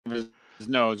his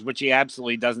nose, which he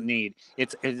absolutely doesn't need.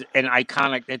 It's an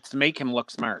iconic. It's to make him look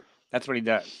smart. That's what he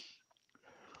does.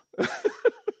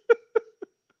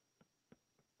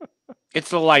 It's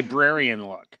the librarian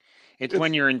look. It's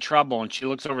when you're in trouble and she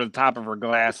looks over the top of her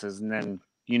glasses, and then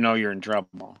you know you're in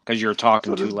trouble because you're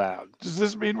talking too loud. Does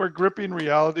this mean we're gripping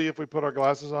reality if we put our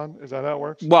glasses on? Is that how it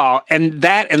works? Well, and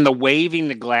the waving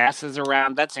the glasses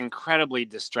around, that's incredibly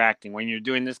distracting when you're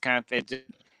doing this kind of thing.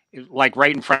 Like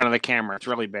right in front of the camera. It's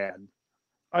really bad.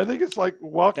 I think it's like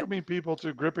welcoming people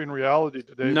to gripping reality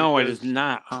today. No, it is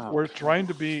not. Oh. We're trying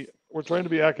to be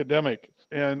academic,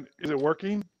 and is it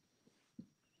working?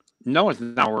 No, it's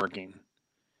not working.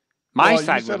 My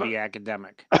side would be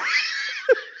academic.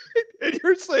 And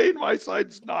you're saying my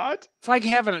side's not? It's like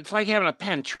having a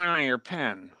pen trying your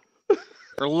pen.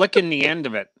 Or licking the end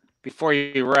of it before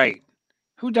you write.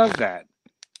 Who does that?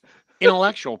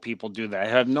 Intellectual people do that. I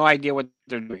have no idea what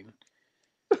they're doing.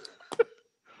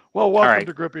 Well, welcome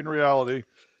to Gripping Reality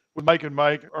with Myke and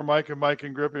Mike, or Myke and Mike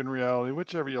and Gripping Reality,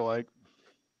 whichever you like.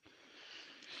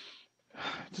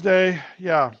 Today,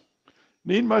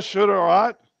 need, must, should, or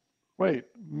ought. Wait,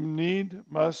 need,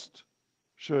 must,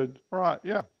 should, or ought.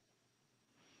 Yeah.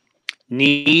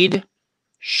 Need,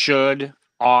 should,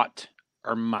 ought,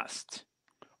 or must.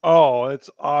 Oh, it's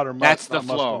ought or must. That's the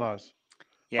flow.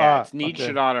 Yeah, it's need,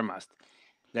 should, ought, or must.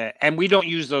 And we don't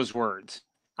use those words.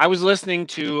 I was listening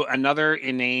to another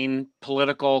inane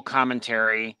political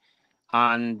commentary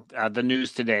on the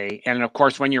news today. And of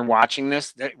course, when you're watching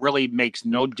this, that really makes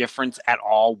no difference at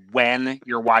all when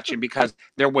you're watching, because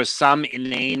there was some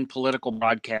inane political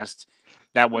broadcast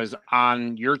that was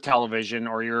on your television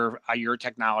or your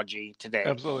technology today.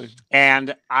 Absolutely.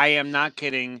 And I am not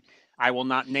kidding. I will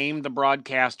not name the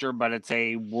broadcaster, but it's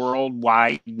a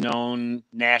worldwide known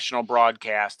national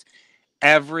broadcast.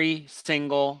 Every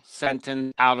single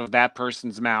sentence out of that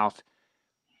person's mouth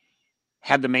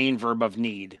had the main verb of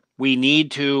need. What we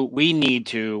need to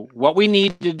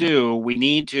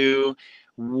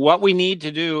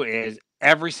do is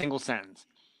every single sentence.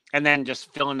 And then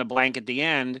just fill in the blank at the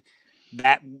end.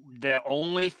 That the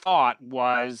only thought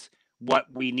was what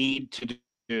we need to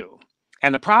do.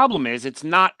 And the problem is it's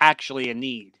not actually a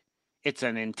need. It's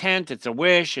an intent, it's a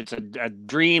wish, it's a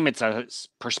dream, it's a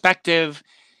perspective,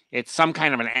 it's some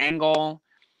kind of an angle,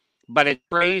 but it's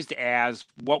phrased as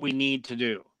what we need to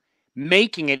do,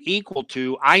 making it equal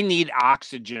to I need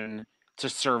oxygen to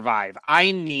survive.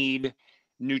 I need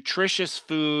nutritious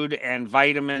food and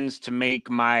vitamins to make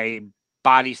my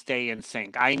body stay in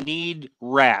sync. I need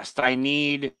rest. I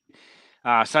need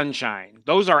sunshine.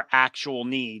 Those are actual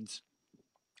needs,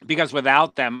 because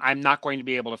without them, I'm not going to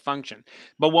be able to function.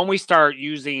 But when we start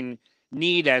using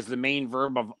need as the main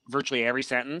verb of virtually every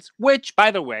sentence, which,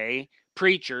 by the way,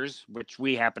 preachers, which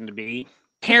we happen to be,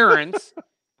 parents,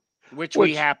 which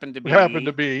we happen to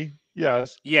be.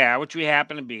 Yes. Yeah, which we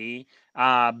happen to be.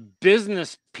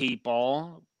 Business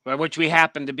people, which we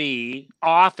happen to be.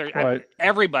 Authors, right.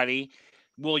 Everybody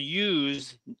will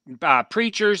use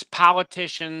preachers,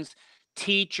 politicians,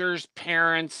 teachers,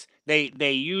 parents.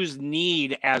 They use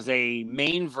need as a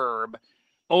main verb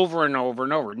over and over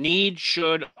and over. Need,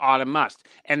 should, ought, and must.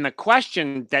 And the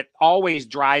question that always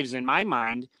drives in my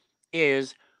mind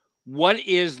is, what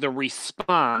is the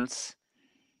response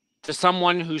to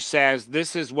someone who says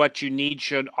this is what you need,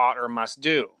 should, ought, or must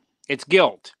do? It's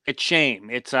guilt. It's shame.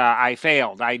 It's I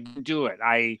failed. I didn't do it.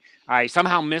 I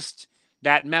somehow missed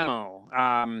that memo.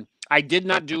 I did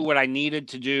not do what I needed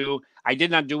to do. I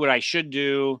did not do what I should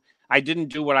do. I didn't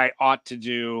do what I ought to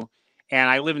do. And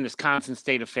I live in this constant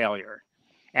state of failure.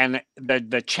 And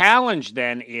the challenge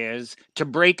then is to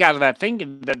break out of that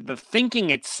thinking. The thinking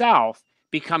itself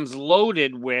becomes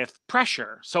loaded with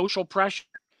pressure, social pressure,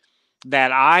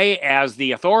 that I, as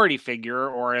the authority figure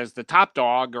or as the top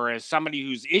dog or as somebody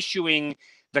who's issuing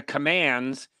the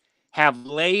commands, have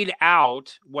laid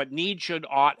out what need, should,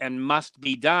 ought, and must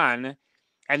be done.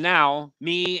 And now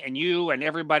me and you and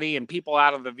everybody and people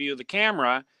out of the view of the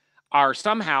camera are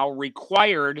somehow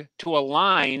required to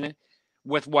align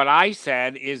with what I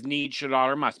said is need, should, ought,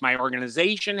 or must. My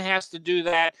organization has to do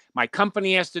that. My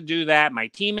company has to do that. My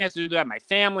team has to do that. My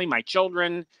family, my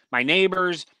children, my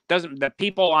neighbors. The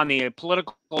people on the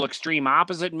political extreme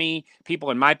opposite me,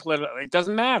 people in my political, it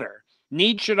doesn't matter.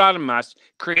 Need, should, ought, and must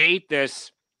create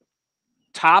this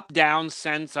top-down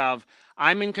sense of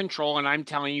I'm in control and I'm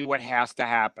telling you what has to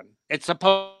happen. It's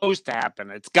supposed to happen.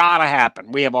 It's got to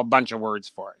happen. We have a bunch of words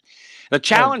for it. The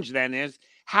challenge then is,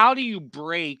 how do you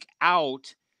break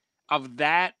out of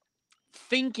that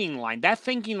thinking line? That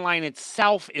thinking line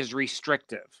itself is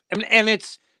restrictive. And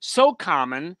it's so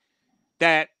common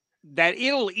that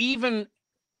it'll even,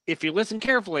 if you listen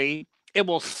carefully, it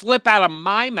will slip out of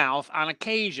my mouth on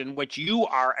occasion, which you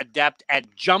are adept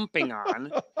at jumping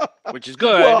on, which is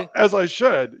Well, good. as I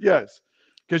should, yes,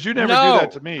 because you never do that No,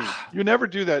 to me. You never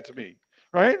do that to me,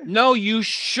 right? no, you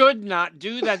should not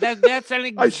do that. That's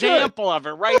an I should. example of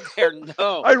it right there.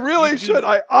 No, I you really do. should.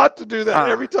 I ought to do that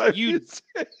every time You you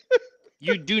say.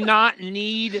 you do not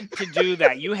need to do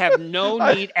that. You have no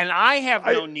I need, and I have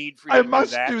I no need for you I to do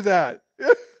must that. do that.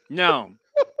 No,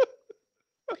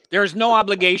 there's no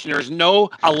obligation. There's no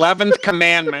 11th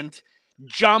commandment.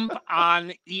 Jump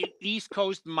on East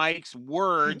Coast Mike's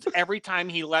words every time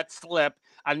he lets slip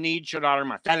a need, should, ought, or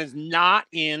must. That is not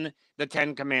in the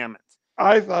 10 commandments.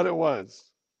 I thought it was.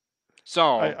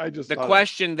 So I just the thought it.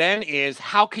 question then is,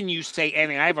 how can you say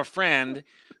anything? I have a friend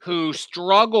who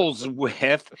struggles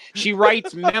with, she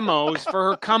writes memos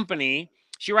for her company.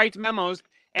 She writes memos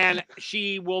and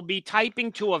she will be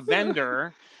typing to a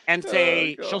vendor and Oh,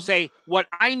 she'll God. say, what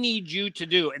I need you to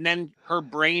do. And then her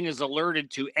brain is alerted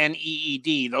to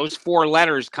NEED. Those 4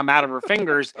 letters come out of her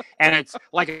fingers and it's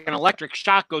like an electric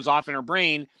shock goes off in her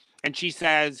brain. And she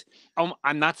says, oh,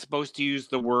 I'm not supposed to use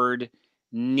the word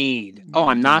need. Oh,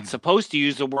 I'm not Need. supposed to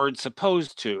use the word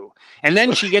supposed to. And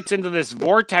then she gets into this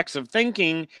vortex of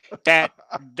thinking that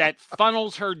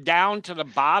funnels her down to the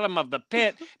bottom of the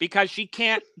pit because she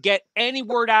can't get any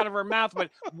word out of her mouth. But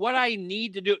what I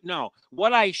need to do, no,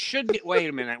 what I should be, wait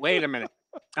a minute.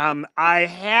 I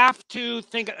have to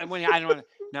think when I don't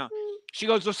no. She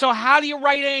goes, so how do you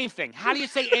write anything? How do you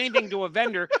say anything to a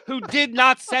vendor who did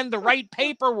not send the right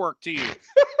paperwork to you?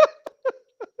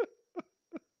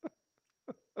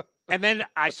 And then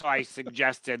I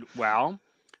suggested, well,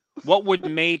 what would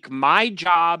make my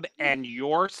job and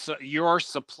your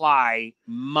supply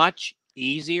much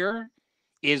easier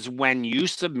is when you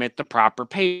submit the proper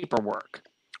paperwork.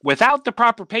 Without the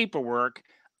proper paperwork,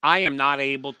 I am not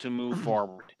able to move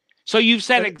forward. So you've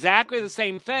said And exactly the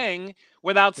same thing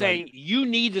without right, saying you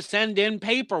need to send in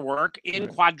paperwork in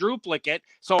right. quadruplicate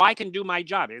so I can do my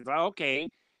job. It's okay.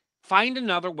 Find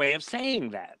another way of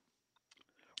saying that.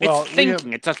 It's Well, we have.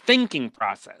 thinking. It's a thinking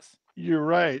process. You're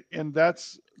right, and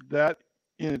that's that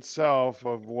in itself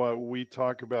of what we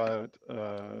talk about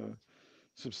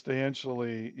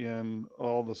substantially in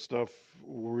all the stuff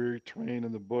we train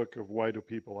in the book of why do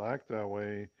people act that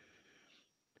way.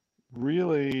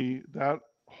 Really, that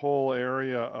whole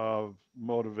area of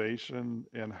motivation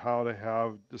and how to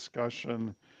have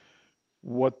discussion,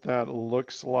 what that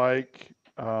looks like.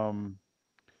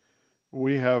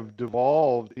 We have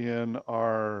devolved in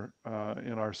our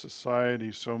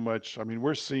society so much. I mean,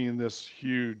 we're seeing this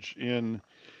huge in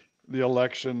the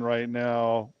election right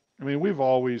now. I mean, we've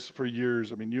always for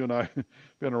years. I mean, you and I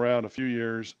been around a few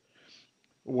years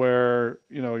where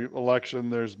election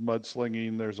there's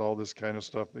mudslinging, there's all this kind of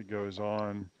stuff that goes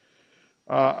on.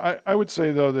 I would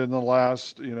say though that in the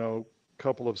last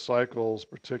couple of cycles,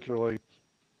 particularly,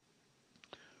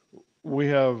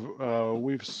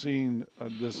 we've seen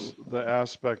the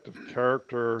aspect of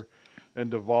character and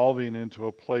devolving into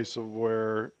a place of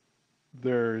where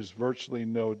there's virtually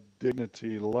no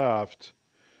dignity left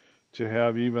to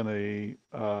have even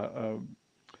a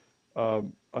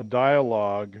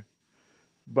dialogue.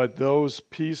 But those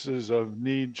pieces of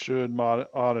need, should,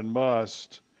 ought, and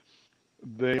must,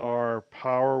 they are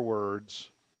power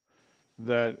words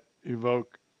that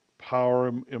evoke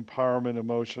power, empowerment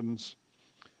emotions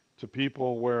to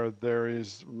people where there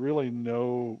is really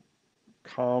no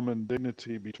common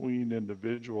dignity between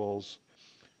individuals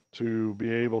to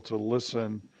be able to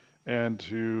listen and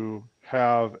to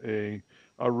have a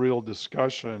real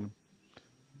discussion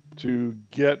to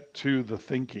get to the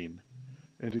thinking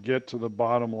and to get to the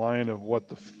bottom line of what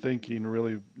the thinking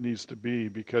really needs to be,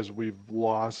 because we've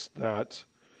lost that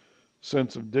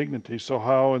sense of dignity. So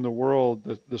how in the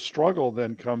world the struggle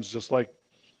then comes, just like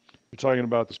you're talking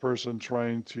about this person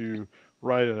trying to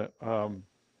write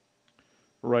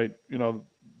write,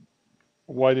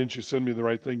 why didn't you send me the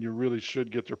right thing? You really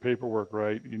should get your paperwork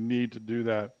right. You need to do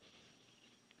that.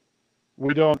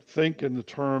 We don't think in the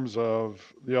terms of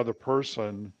the other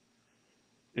person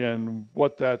and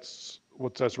what that's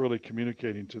really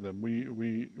communicating to them.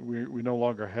 We no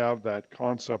longer have that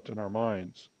concept in our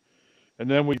minds. And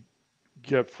then we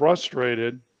get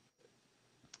frustrated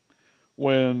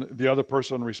when the other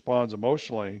person responds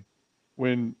emotionally,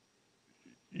 when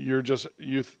you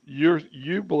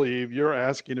believe you're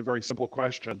asking a very simple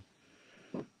question,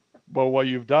 but what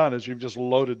you've done is you've just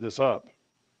loaded this up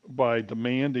by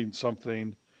demanding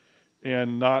something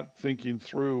and not thinking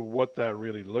through what that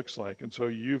really looks like. And so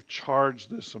you've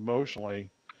charged this emotionally,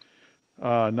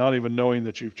 not even knowing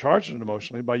that you've charged it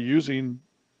emotionally by using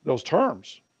those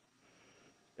terms.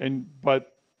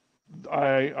 But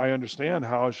I understand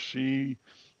how she,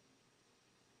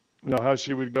 how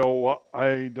she would go, well,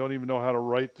 I don't even know how to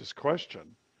write this question.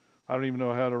 I don't even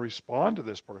know how to respond to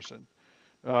this person,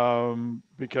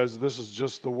 because this is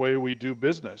just the way we do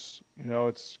business.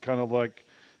 It's kind of like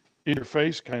in your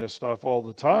face kind of stuff all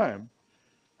the time.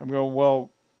 I'm going,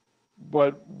 well,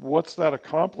 but what's that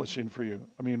accomplishing for you?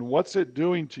 I mean, what's it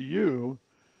doing to you,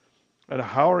 and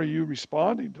how are you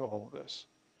responding to all of this?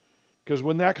 Because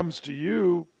when that comes to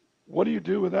you, what do you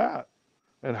do with that?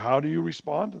 And how do you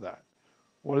respond to that?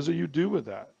 What is it you do with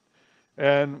that?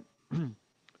 And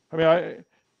I mean,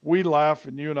 we laugh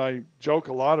and you and I joke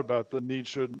a lot about the need,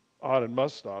 should, ought, and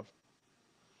must stuff.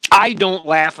 I don't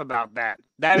laugh about that.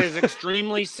 That is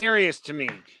extremely serious to me.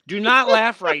 Do not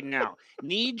laugh right now.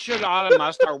 Need, should, ought, and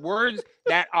must are words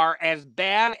that are as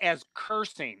bad as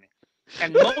cursing.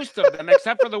 And most of them,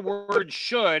 except for the word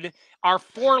should, are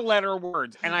 4-letter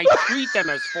words. And I treat them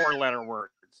as 4-letter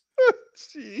words.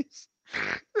 Jeez.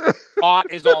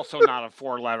 Ought is also not a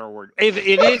 4-letter word. It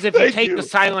is if you Thank take you. the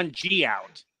silent G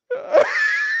out.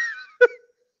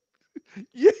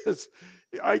 Yes.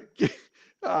 I.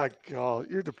 Ah, God,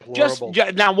 you're deplorable.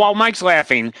 Now, while Mike's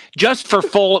laughing, just for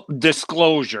full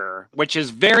disclosure, which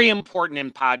is very important in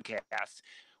podcasts,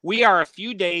 we are a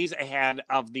few days ahead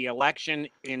of the election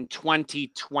in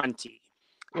 2020.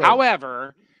 Right.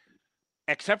 However,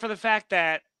 except for the fact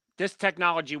that this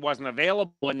technology wasn't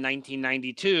available in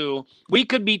 1992, we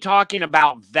could be talking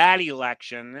about that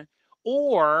election,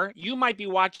 or you might be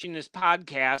watching this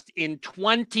podcast in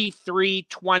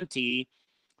 2320,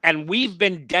 and we've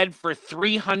been dead for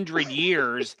 300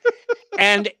 years,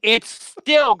 and it's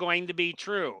still going to be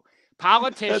true. That's right.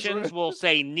 Politicians will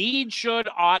say need, should,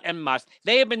 ought, and must.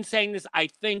 They have been saying this, I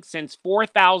think, since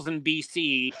 4000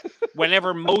 BC,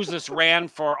 whenever Moses ran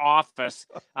for office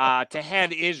to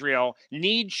head Israel.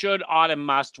 Need, should, ought, and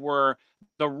must were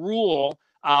the rule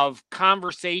of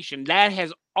conversation. That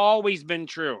has always been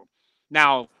true.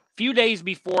 Now, few days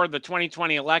before the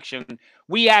 2020 election,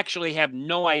 we actually have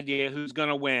no idea who's going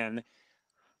to win.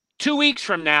 2 weeks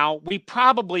from now, we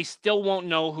probably still won't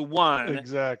know who won.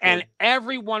 Exactly. And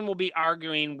everyone will be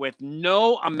arguing with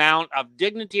no amount of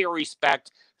dignity or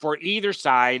respect for either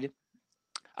side.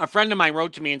 A friend of mine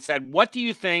wrote to me and said, what do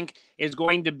you think is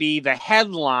going to be the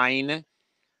headline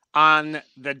on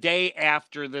the day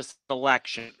after this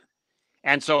election?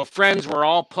 And so friends were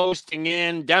all posting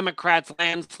in, Democrats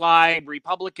landslide,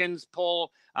 Republicans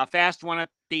pull a fast one at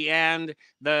the end,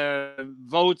 the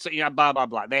votes, blah, blah,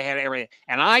 blah. They had everything.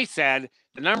 And I said,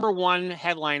 the number one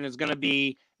headline is going to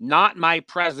be, not my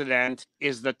president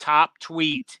is the top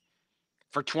tweet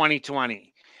for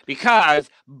 2020. Because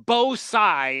both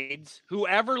sides,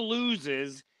 whoever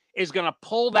loses, is going to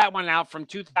pull that one out from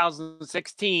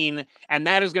 2016, and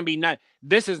that is going to be not.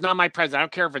 This is not my president. I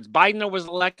don't care if it's Biden was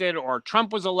elected, or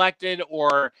Trump was elected,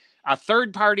 or a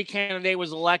third-party candidate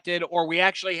was elected, or we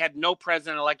actually had no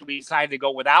president elected. We decided to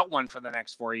go without one for the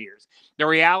next 4 years. The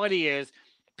reality is,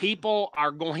 people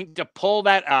are going to pull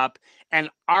that up and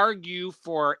argue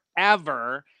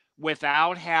forever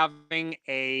without having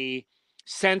a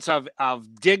sense of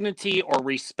dignity or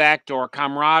respect or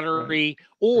camaraderie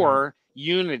or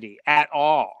unity at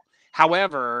all.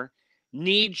 However,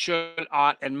 need, should,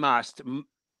 ought, and must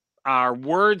are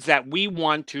words that we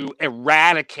want to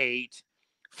eradicate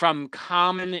from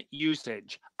common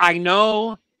usage. I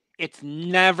know it's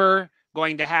never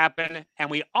going to happen. And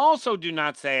we also do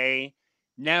not say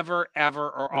never, ever,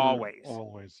 or always.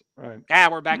 Always. Right.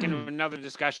 We're back into another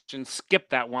discussion. Skip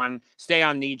that one. Stay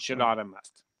on need, should, ought, and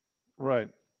must. Right.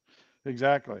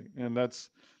 Exactly. And that's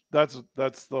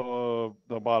the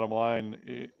bottom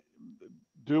line.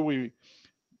 Do we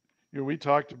we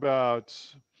talked about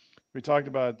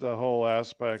the whole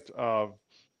aspect of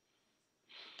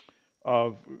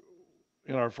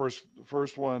in our first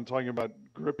one, talking about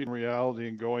gripping reality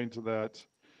and going to that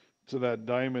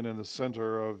diamond in the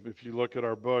center of, if you look at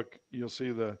our book, you'll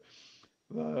see the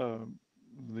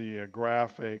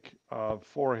graphic of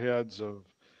 4 heads of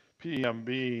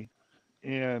PEMB,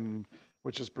 and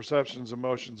which is perceptions,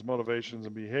 emotions, motivations,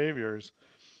 and behaviors.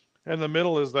 And the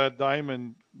middle is that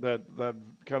diamond, that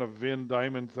kind of Venn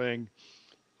diamond thing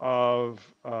of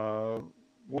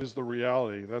what is the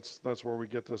reality. That's where we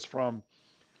get this from.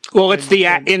 Well, it's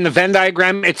in the Venn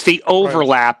diagram, it's the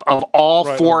overlap of all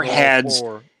 4 heads.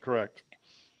 Correct.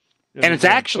 And it's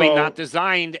actually not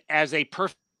designed as a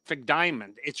perfect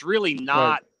diamond. It's really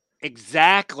not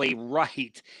exactly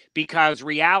right, because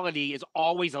reality is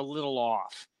always a little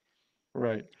off.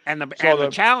 Right. And the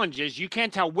challenge is, you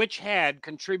can't tell which head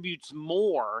contributes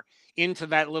more into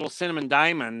that little cinnamon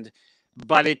diamond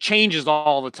but it changes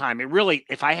all the time. It really,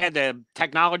 if I had the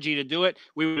technology to do it,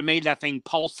 we would have made that thing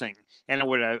pulsing and it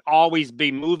would always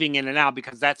be moving in and out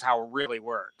because that's how it really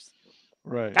works.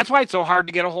 Right. That's why it's so hard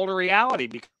to get a hold of reality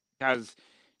because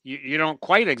you don't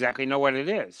quite exactly know what it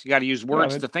is. You got to use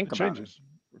words Yeah, to and think it about it. changes.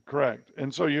 Correct.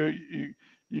 And so you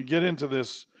get into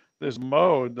this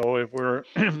mode though if we're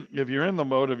if you're in the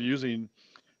mode of using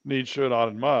need, should, ought,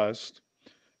 and must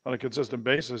on a consistent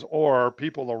basis, or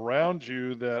people around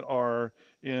you that are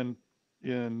in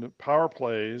power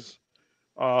plays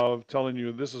of telling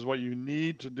you this is what you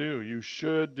need to do. You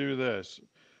should do this.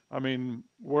 I mean,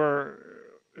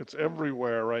 it's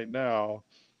everywhere right now,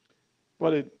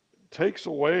 but it takes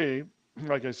away,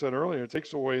 like I said earlier, it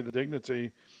takes away the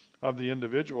dignity of the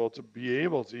individual to be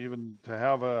able to even to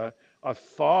have a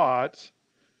thought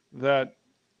that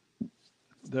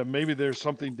maybe there's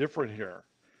something different here.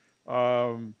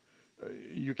 Um,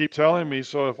 you keep telling me,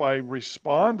 so if I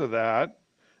respond to that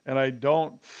and I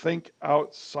don't think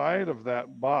outside of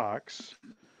that box,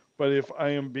 but if I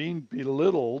am being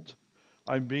belittled,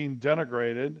 I'm being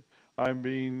denigrated, I'm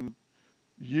being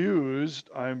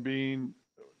used, I'm being,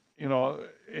 or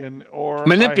I have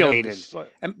Manipulated. this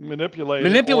And manipulated, or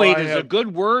manipulate I is a have,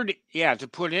 good word, yeah, to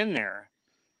put in there.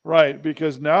 right,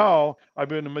 because now I've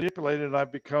been manipulated and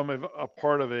I've become a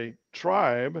part of a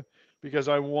tribe because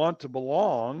I want to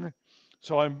belong.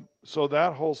 So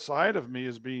that whole side of me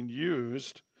is being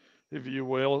used, if you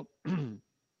will, from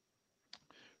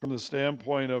the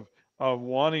standpoint of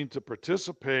wanting to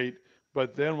participate.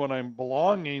 But then when I'm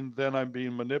belonging, then I'm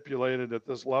being manipulated at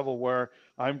this level where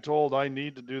I'm told I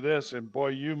need to do this, and boy,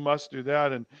 you must do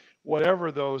that, and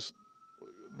whatever those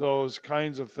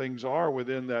kinds of things are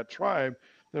within that tribe.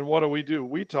 Then what do?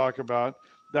 We talk about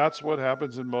that's what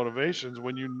happens in motivations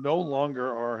when you no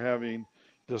longer are having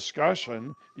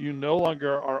discussion, you no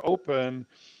longer are open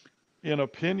in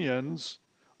opinions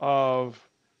of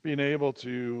being able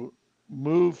to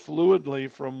move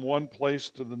fluidly from one place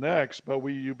to the next, but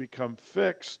you become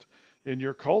fixed in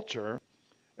your culture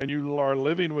and you are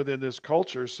living within this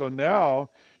culture. So now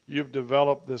you've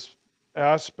developed this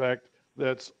aspect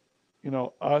that's,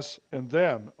 us and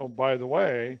them. Oh, by the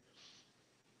way,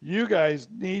 you guys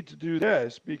need to do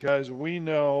this because we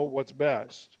know what's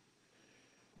best.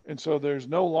 And so there's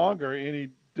no longer any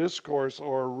discourse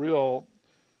or real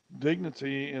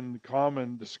dignity in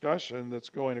common discussion that's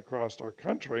going across our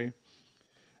country,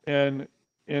 and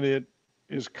it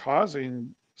is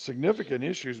causing significant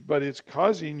issues, but it's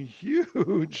causing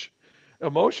huge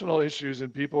emotional issues in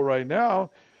people right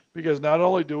now because not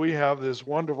only do we have this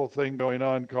wonderful thing going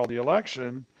on called the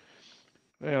election,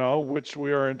 which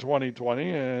we are in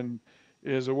 2020, and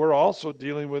is that we're also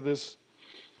dealing with this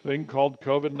thing called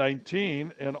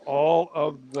COVID-19 and all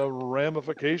of the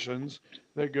ramifications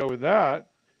that go with that,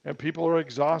 and people are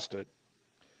exhausted.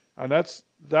 And that's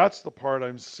the part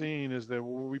I'm seeing is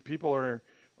that people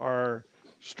are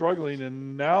struggling,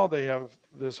 and now they have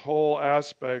this whole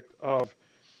aspect of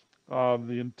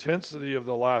the intensity of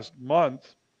the last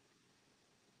month,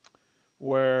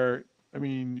 where I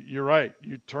mean, you're right.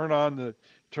 You turn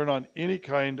on any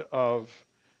kind of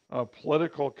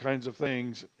political kinds of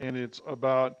things, and it's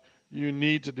about you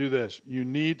need to do this, you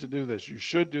need to do this, you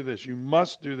should do this, you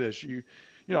must do this.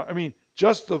 I mean,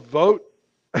 just the vote,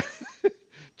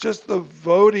 just the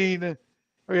voting.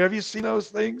 I mean, have you seen those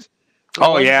things? The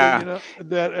Oh ones that yeah.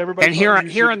 that everybody's And voting.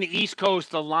 You here should. on the East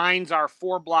Coast, the lines are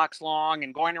 4 blocks long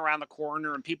and going around the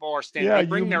corner, and people are standing. Yeah, They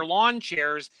bring their lawn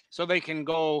chairs so they can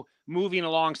go moving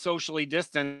along socially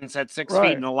distance at 6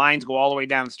 feet, and the right. lines go all the way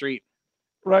down the street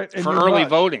Right, and for early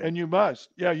voting. and you must,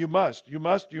 yeah, you must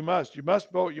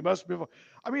vote, you must vote.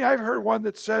 I mean, I've heard one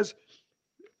that says,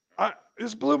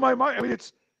 this blew my mind. I mean,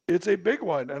 it's a big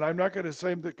one, and I'm not going to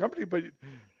say the company, but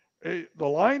the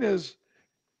line is,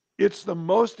 it's the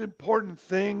most important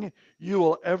thing you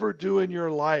will ever do in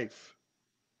your life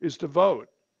is to vote.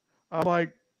 I'm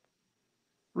like,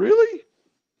 really?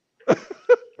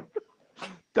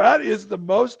 That is the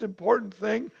most important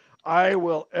thing I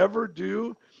will ever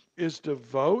do is to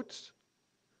vote?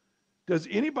 Does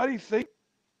anybody think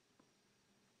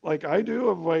like I do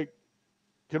of like,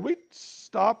 can we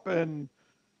stop and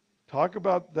talk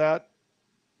about that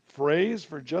phrase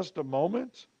for just a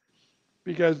moment?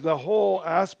 Because the whole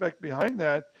aspect behind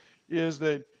that is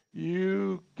that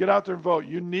you get out there and vote.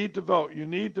 You need to vote. You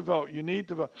need to vote. You need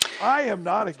to vote. I am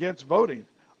not against voting.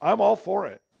 I'm all for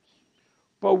it.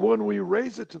 But when we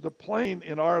raise it to the plane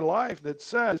in our life that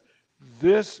says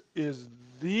this is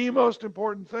the most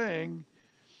important thing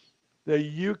that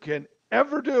you can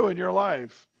ever do in your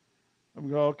life, I'm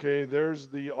going, okay, there's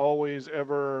the always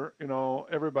ever,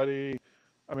 everybody.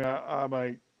 I mean, I'm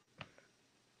like,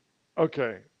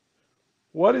 Okay,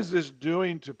 what is this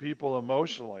doing to people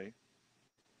emotionally?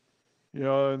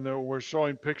 And we're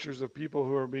showing pictures of people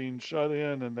who are being shut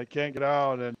in and they can't get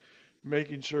out, and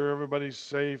making sure everybody's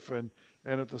safe, and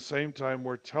at the same time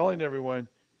we're telling everyone,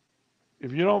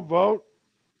 if you don't vote,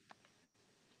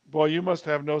 well, you must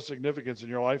have no significance in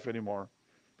your life anymore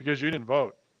because you didn't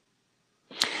vote.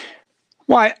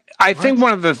 Well, I think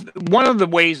What? one of the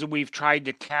ways that we've tried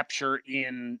to capture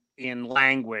in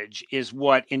language is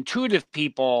what intuitive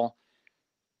people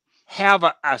have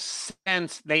a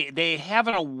sense, they have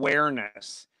an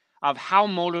awareness of how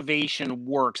motivation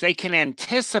works. They can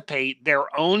anticipate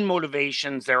their own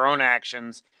motivations, their own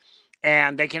actions,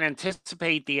 and they can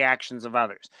anticipate the actions of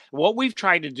others. What we've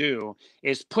tried to do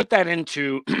is put that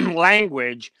into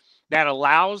language that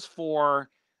allows for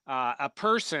a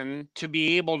person to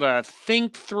be able to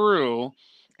think through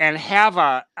and have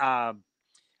a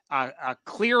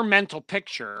clear mental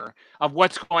picture of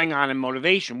what's going on in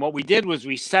motivation. What we did was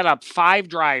we set up 5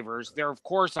 drivers. There, of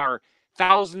course, are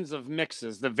thousands of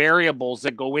mixes, the variables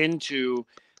that go into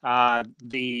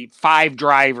the 5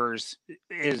 drivers.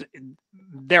 Is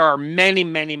There are many,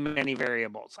 many, many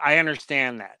variables. I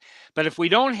understand that, but if we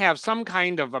don't have some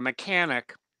kind of a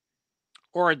mechanic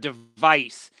or a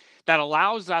device that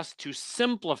allows us to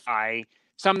simplify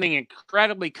something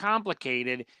incredibly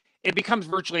complicated, it becomes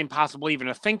virtually impossible even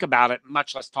to think about it,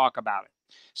 much less talk about it.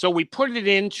 So we put it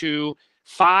into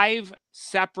 5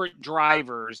 separate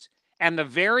drivers, and the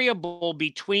variable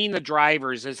between the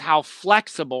drivers is how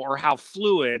flexible or how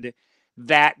fluid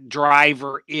that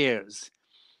driver is.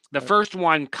 The Right. first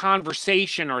one,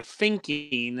 conversation or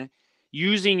thinking,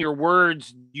 using your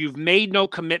words. You've made no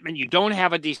commitment. You don't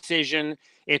have a decision.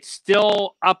 It's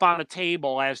still up on the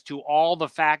table as to all the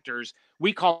factors.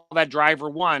 We call that driver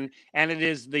one, and it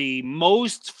is the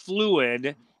most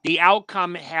fluid. The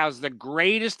outcome has the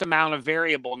greatest amount of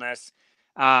variableness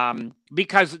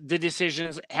because the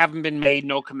decisions haven't been made,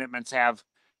 no commitments have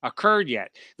occurred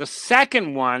yet. The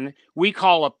second one we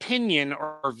call opinion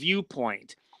or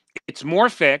viewpoint. It's more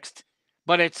fixed,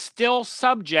 but it's still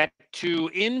subject to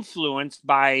influence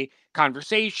by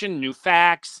conversation, new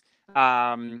facts,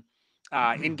 um,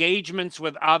 engagements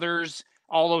with others,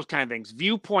 all those kind of things.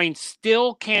 Viewpoints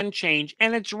still can change,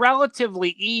 and it's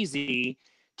relatively easy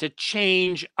to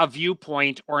change a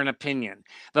viewpoint or an opinion.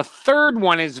 The third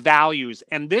one is values,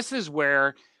 and this is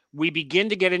where we begin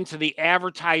to get into the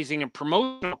advertising and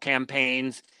promotional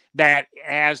campaigns that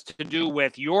has to do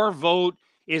with your vote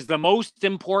is the most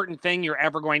important thing you're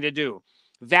ever going to do.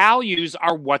 Values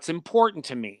are what's important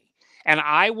to me. And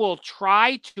I will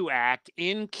try to act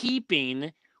in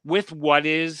keeping with what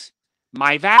is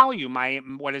my value, my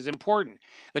what is important.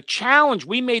 The challenge,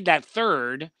 we made that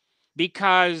third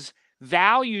because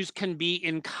values can be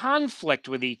in conflict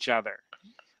with each other.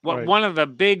 What Right. one of the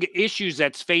big issues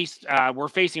that's we're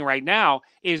facing right now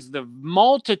is the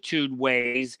multitude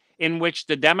ways in which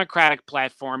the Democratic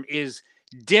platform is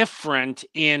different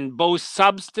in both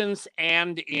substance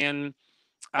and in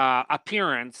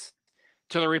appearance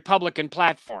to the Republican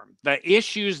platform. The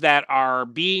issues that are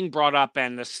being brought up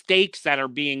and the stakes that are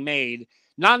being made,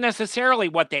 not necessarily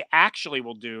what they actually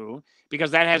will do,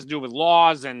 because that has to do with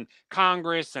laws and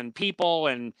Congress and people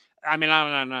and I mean on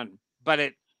and on and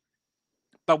on.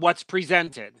 But what's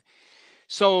presented.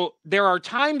 So there are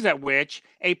times at which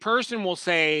a person will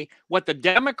say, what the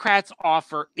Democrats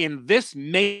offer in this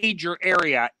major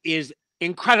area is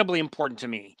incredibly important to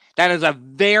me. That is a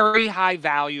very high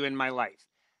value in my life.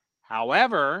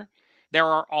 However, there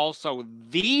are also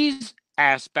these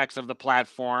aspects of the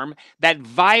platform that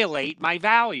violate my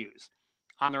values.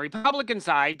 On the Republican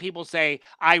side, people say,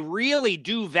 I really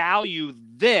do value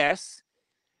this,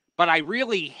 but I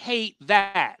really hate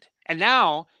that. And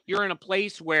now you're in a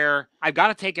place where I've got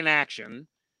to take an action.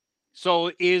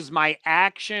 So is my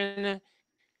action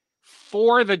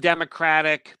for the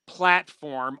Democratic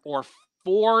platform or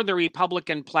for the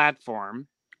Republican platform?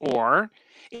 Or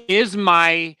is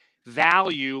my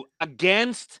value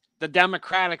against the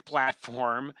Democratic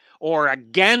platform or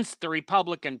against the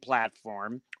Republican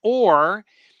platform? Or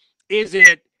is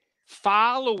it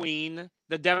following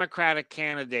the Democratic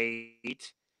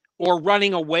candidate or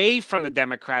running away from the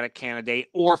Democratic candidate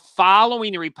or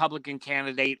following the Republican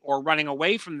candidate or running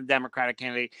away from the Democratic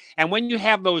candidate? And when you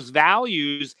have those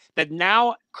values that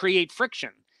now create friction,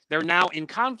 they're now in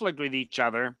conflict with each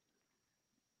other,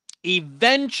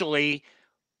 eventually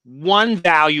one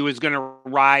value is going to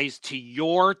rise to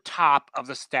your top of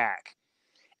the stack.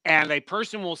 And a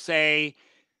person will say,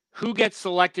 who gets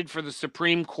selected for the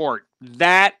Supreme Court?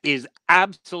 That is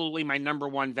absolutely my number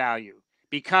one value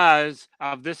because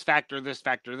of this factor, this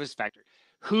factor, this factor.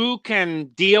 Who can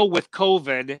deal with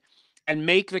COVID and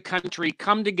make the country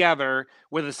come together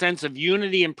with a sense of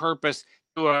unity and purpose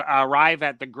to arrive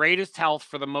at the greatest health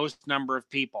for the most number of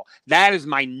people. That is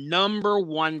my number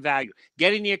one value.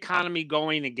 Getting the economy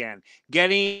going again,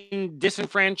 getting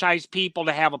disenfranchised people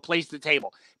to have a place at the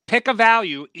table. Pick a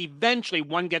value, eventually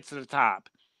one gets to the top.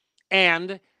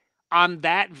 And on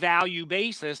that value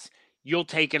basis, you'll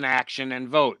take an action and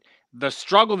vote. The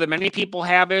struggle that many people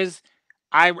have is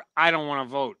I don't want to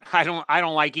vote. I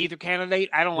don't like either candidate.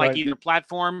 I don't like Right. either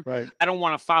platform. Right. I don't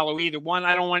want to follow either one.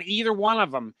 I don't want either one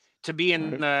of them to be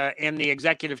in Right. the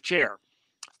executive chair.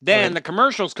 Then Right. the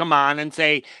commercials come on and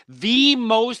say the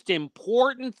most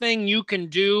important thing you can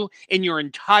do in your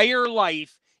entire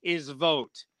life is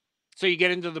vote. So you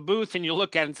get into the booth and you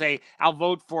look at it and say, I'll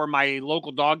vote for my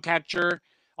local dog catcher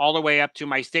all the way up to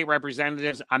my state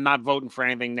representatives. I'm not voting for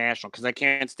anything national because I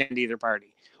can't stand either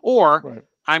party. Or Right.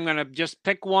 I'm going to just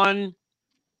pick one.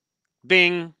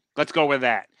 Bing, let's go with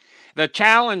that. The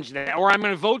challenge that, or I'm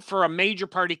going to vote for a major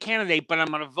party candidate, but I'm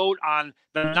going to vote on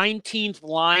the 19th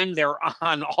line they're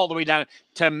on all the way down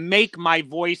to make my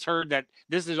voice heard that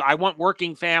this is, I want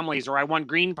working families, or I want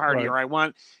Green Party, Right. or I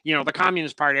want, the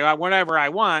Communist Party, or whatever I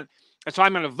want. And so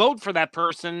I'm going to vote for that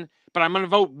person, but I'm going to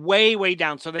vote way, way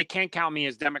down so they can't count me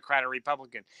as Democrat or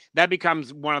Republican. That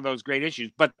becomes one of those great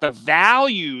issues. But the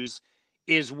values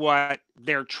is what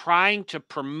they're trying to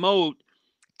promote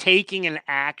taking an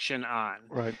action on.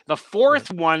 Right. The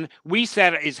fourth one we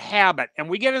said is habit. And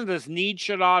we get into this need,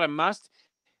 should, ought, and must.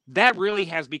 That really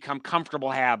has become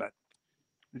comfortable habit.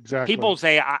 Exactly. People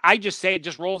say, I just say it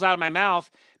just rolls out of my mouth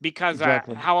because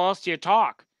Exactly. how else do you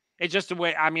talk? It's just the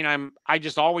way, I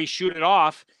just always shoot it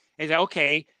off and say,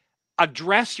 okay,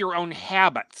 address your own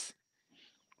habits.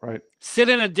 Right. Sit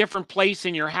in a different place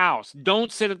in your house.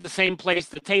 Don't sit at the same place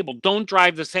at the table. Don't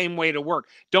drive the same way to work.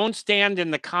 Don't stand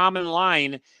in the common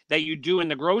line that you do in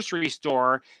the grocery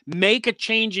store. Make a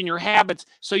change in your habits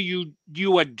so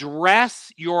you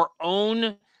address your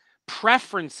own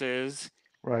preferences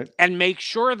Right. and make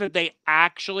sure that they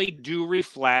actually do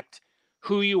reflect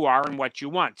who you are and what you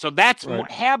want. So that's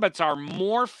Right. habits are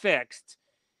more fixed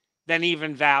than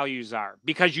even values are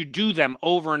because you do them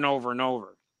over and over and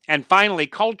over. And finally,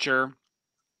 culture,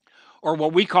 or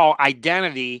what we call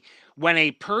identity, when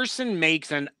a person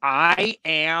makes an I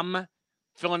am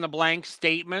fill in the blank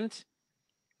statement,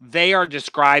 they are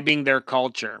describing their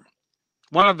culture.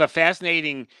 One of the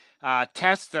fascinating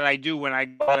tests that I do when I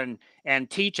go out and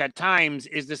teach at times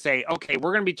is to say, okay,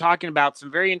 we're going to be talking about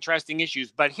some very interesting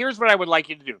issues, but here's what I would like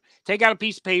you to do. Take out a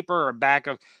piece of paper or back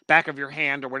of your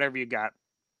hand or whatever you got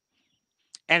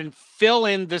and fill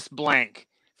in this blank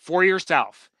for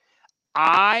yourself.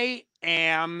 I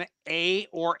am a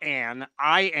or an.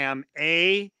 I am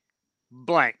a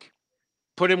blank.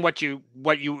 Put in what you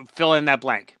fill in that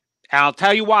blank. And I'll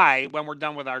tell you why when we're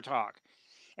done with our talk.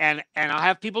 And I'll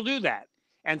have people do that.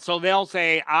 And so they'll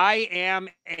say, I am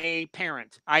a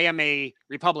parent. I am a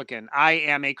Republican. I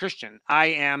am a Christian. I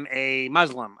am a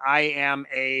Muslim. I am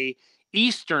a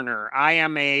Easterner. I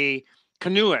am a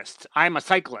canoeist. I'm a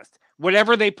cyclist.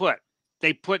 Whatever they put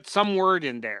some word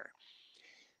in there.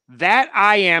 That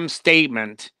I am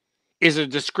statement is a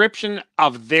description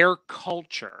of their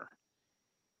culture.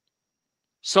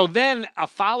 So then a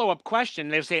follow-up question,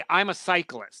 they say, I'm a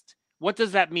cyclist. What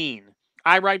does that mean?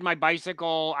 I ride my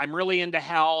bicycle. I'm really into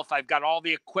health. I've got all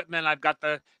the equipment. I've got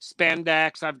the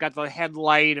spandex. I've got the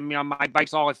headlight. And my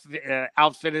bike's all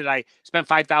outfitted. I spent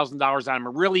 $5,000 on it.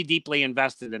 I'm really deeply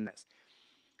invested in this.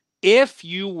 If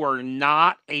you were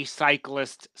not a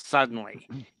cyclist suddenly,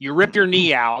 you rip your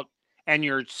knee out, and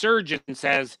your surgeon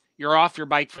says you're off your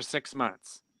bike for 6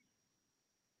 months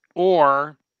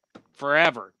or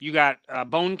forever. You got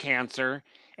bone cancer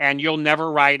and you'll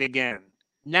never ride again.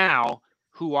 Now,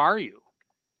 who are you?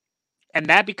 And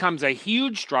that becomes a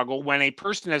huge struggle when a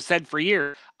person has said for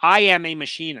years, I am a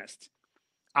machinist.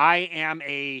 I am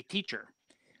a teacher.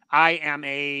 I am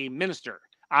a minister.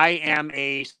 I am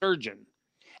a surgeon.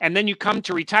 And then you come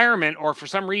to retirement, or for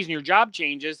some reason your job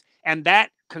changes, and that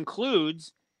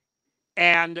concludes,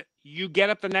 and you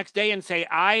get up the next day and say,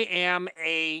 I am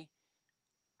a,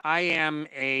 I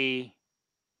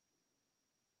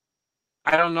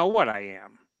don't know what I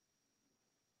am.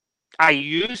 I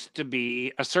used to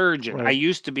be a surgeon. I Right.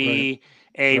 used to Right. be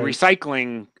a Right.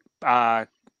 recycling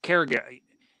caregiver,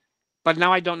 but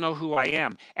now I don't know who I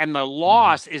am. And the Mhm.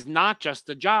 loss is not just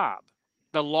the job.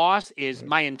 The loss is Right.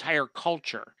 my entire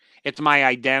culture. It's my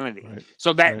identity. Right.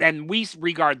 So that, Right. and we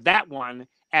regard that one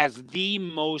as the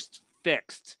most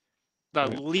fixed, the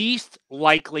Right. least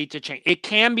likely to change. It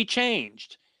can be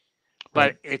changed,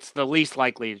 Right. but it's the least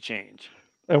likely to change.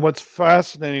 And what's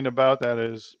fascinating about that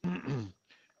is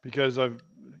because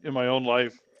in my own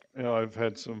life, I've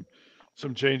had some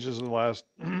changes in the last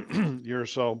year or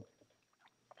so.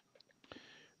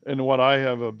 And what I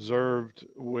have observed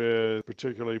with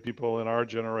particularly people in our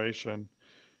generation,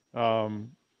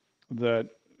 um, that,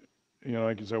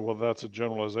 I can say, well, that's a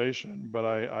generalization, but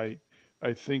I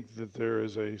think that there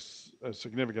is a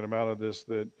significant amount of this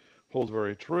that holds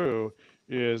very true,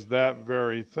 is that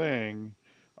very thing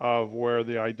of where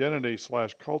the identity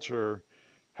slash culture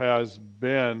has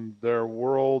been their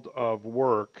world of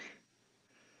work.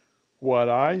 What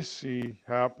I see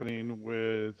happening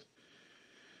with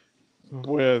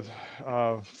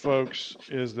folks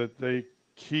is that they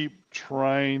keep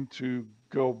trying to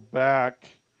go back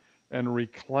and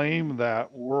reclaim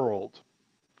that world.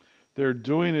 They're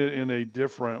doing it in a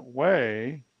different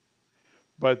way,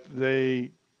 but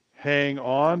they hang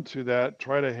on to that,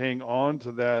 try to hang on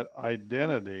to that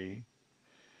identity,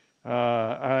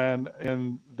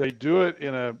 and they do it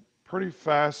in a pretty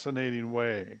fascinating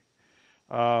way.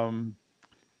 Um,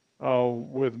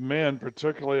 with men,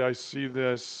 particularly, I see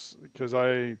this because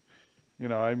I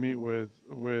meet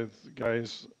with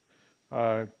guys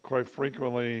quite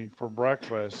frequently for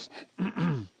breakfast.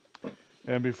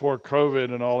 And before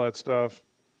COVID and all that stuff,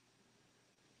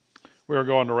 we were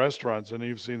going to restaurants, and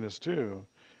you've seen this too.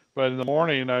 But in the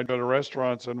morning, I'd go to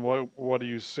restaurants, and what do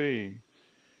you see?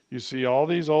 You see all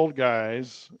these old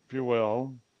guys, if you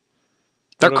will.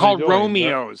 They're What are they called doing?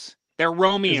 Romeos. They're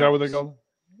Is that what they Romeos. call?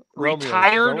 Romeos. Is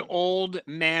that Retired what? old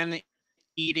men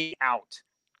eating out.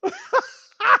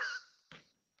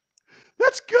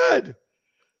 That's good.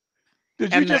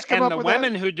 Did you And just come the up with that?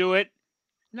 women who do it,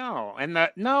 no. And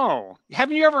the no.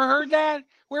 Haven't you ever heard that?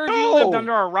 Where have you lived No,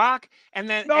 under a rock? no,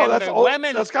 And that's the old.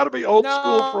 women, That's got to be old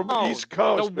school from no. East The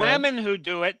Coast, man. women who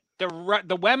do it,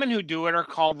 the women who do it are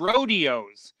called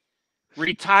rodeos.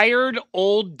 Retired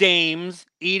old dames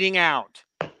eating out.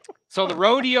 So the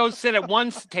rodeos sit at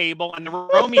one table and the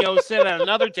Romeos sit at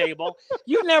another table.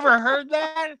 You've never heard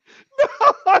that?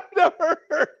 No, I've never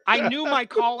heard I knew that. my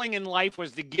calling in life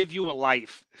was to give you a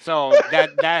life. So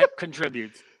that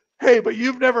contributes. Hey, but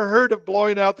you've never heard of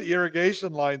blowing out the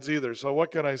irrigation lines either. So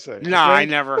what can I say? No, I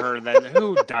Okay. never heard that.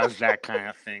 Who does that kind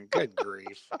of thing? Good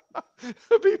grief.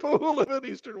 People who live in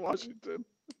Eastern Washington.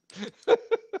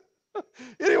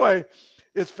 Anyway,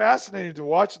 it's fascinating to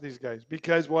watch these guys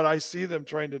because what I see them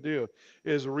trying to do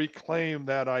is reclaim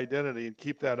that identity and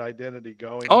keep that identity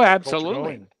going Oh, and that culture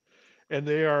absolutely. going. And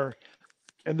they are,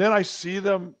 and then I see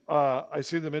them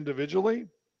individually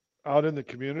out in the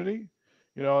community,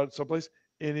 at someplace,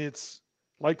 and it's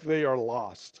like they are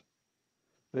lost.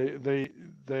 They they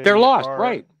They're they lost, are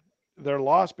right? they're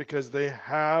lost because they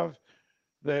have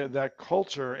that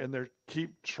culture and they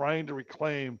keep trying to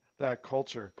reclaim that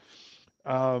culture.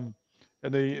 Um,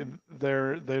 and they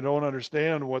don't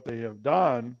understand what they have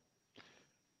done,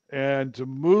 and to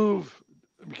move,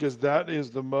 because that is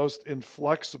the most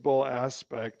inflexible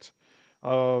aspect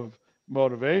of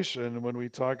motivation when we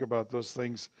talk about those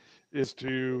things, is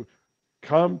to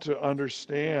come to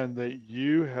understand that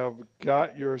you have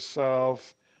got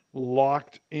yourself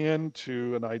locked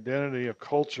into an identity, a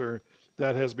culture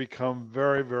that has become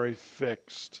very, very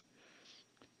fixed.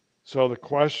 So the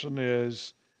question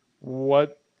is,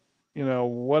 what,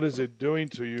 what is it doing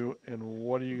to you and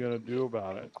what are you going to do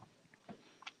about it?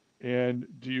 And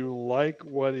do you like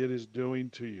what it is doing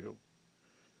to you?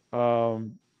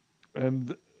 Um,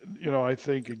 and, I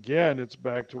think again, it's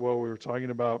back to what we were talking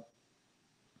about,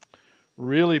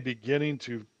 really beginning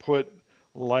to put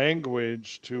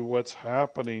language to what's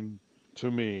happening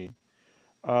to me.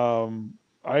 Um,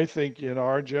 I think in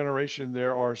our generation,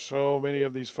 there are so many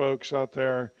of these folks out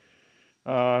there.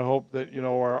 I hope that,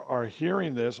 are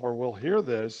hearing this or will hear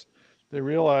this. They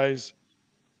realize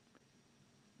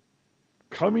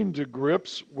coming to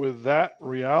grips with that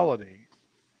reality,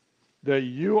 that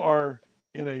you are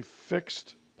in a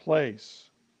fixed place.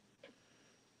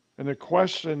 And the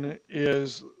question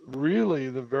is really,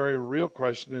 the very real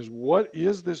question is, what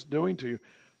is this doing to you?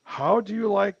 How do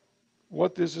you like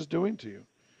what this is doing to you?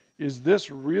 Is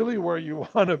this really where you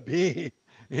want to be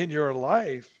in your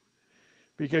life?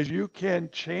 Because you can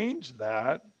change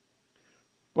that,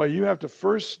 but you have to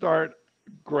first start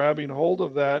grabbing hold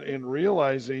of that and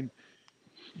realizing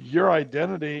your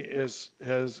identity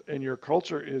and your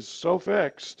culture is so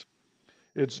fixed.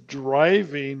 It's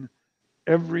driving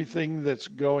everything that's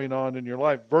going on in your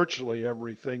life, virtually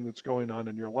everything that's going on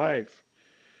in your life.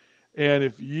 And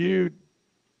if you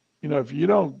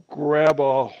don't grab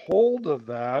a hold of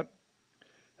that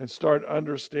and start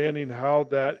understanding how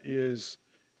that is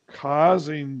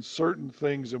causing certain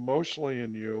things emotionally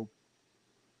in you,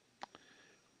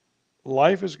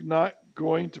 life is not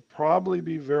going to probably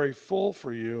be very full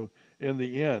for you in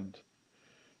the end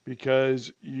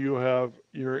because you have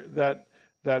your that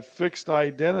fixed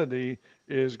identity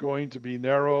is going to be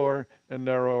narrower and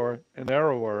narrower and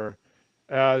narrower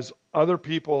as other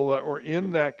people that were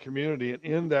in that community and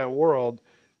in that world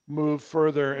move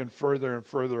further and further and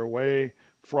further away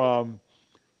from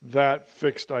that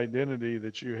fixed identity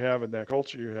that you have and that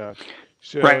culture you have.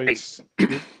 So Right.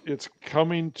 it's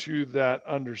coming to that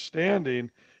understanding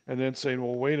and then saying,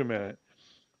 well, wait a minute,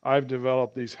 I've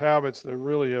developed these habits that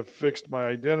really have fixed my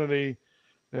identity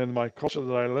and my culture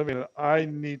that I live in. I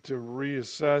need to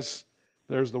reassess.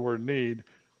 There's the word need.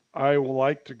 I would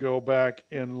like to go back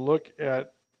and look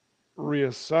at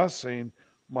reassessing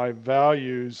my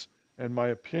values and my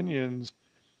opinions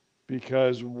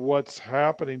because what's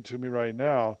happening to me right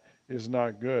now is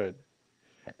not good.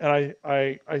 And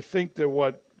I think that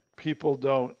what people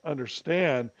don't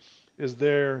understand is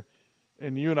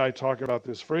and you and I talk about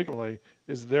this frequently,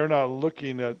 is they're not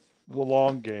looking at the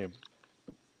long game.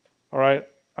 All right.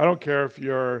 I don't care if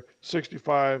you're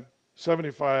 65,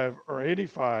 75, or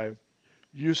 85,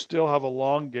 you still have a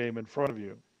long game in front of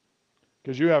you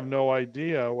because you have no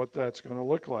idea what that's going to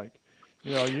look like.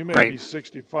 You may be Right.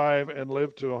 65 and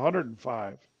live to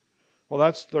 105. Well,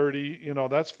 that's 30,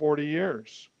 that's 40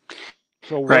 years.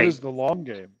 So what Right. is the long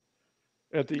game?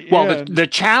 At the Well, end, the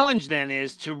challenge then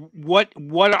is to what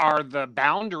are the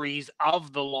boundaries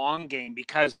of the long game?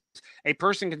 Because a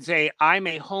person can say, "I'm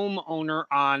a homeowner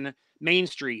on Main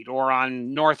Street or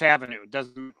on North Avenue."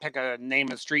 Doesn't pick a name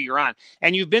of the street you're on,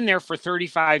 and you've been there for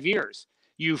 35 years.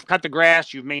 You've cut the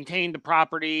grass, you've maintained the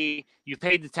property, you've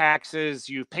paid the taxes,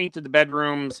 you've painted the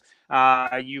bedrooms,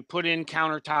 you put in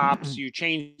countertops, you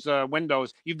changed the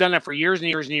windows. You've done that for years and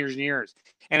years and years and years.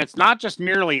 And it's not just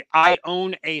merely I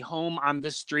own a home on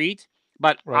this street,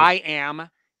 but right, I am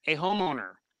a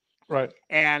homeowner. right,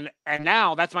 And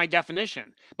now that's my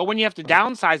definition. But when you have to right,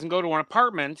 downsize and go to an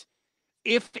apartment,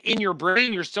 if in your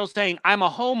brain you're still saying I'm a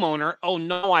homeowner, oh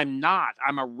no, I'm not.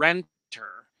 I'm a renter.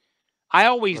 I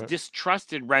always right,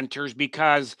 distrusted renters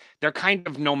because they're kind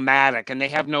of nomadic and they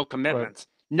have no right, commitments.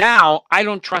 Now I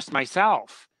don't trust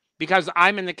myself because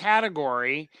I'm in the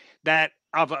category that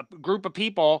of a group of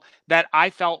people that I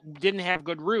felt didn't have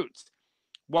good roots.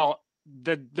 Well,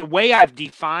 the way I've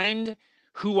defined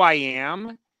who I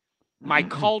am, my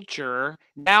culture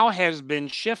now has been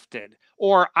shifted,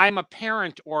 or I'm a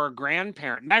parent or a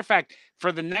grandparent. Matter of fact,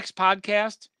 for the next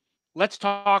podcast, let's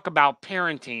talk about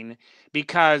parenting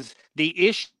because the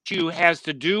issue has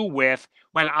to do with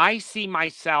when I see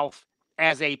myself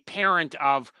as a parent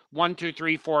of one, two,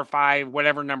 three, four, five,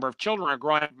 whatever number of children are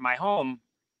growing up in my home.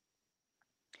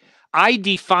 I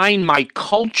define my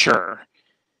culture,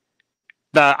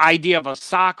 the idea of a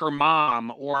soccer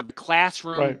mom or the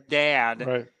classroom right, dad.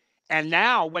 right, And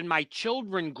now, when my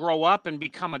children grow up and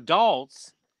become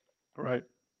adults, right,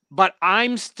 but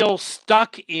I'm still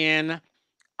stuck in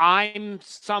I'm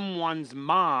someone's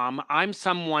mom, I'm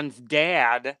someone's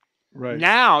dad. right.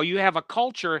 Now you have a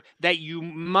culture that you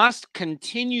must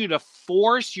continue to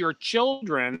force your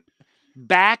children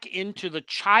back into the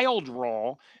child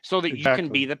role so that you can be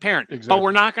Exactly, the parent. But we're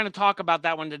exactly. not going to talk about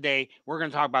that one today. We're going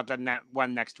to talk about that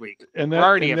one next week. And We're that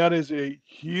already and have that is a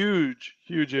huge,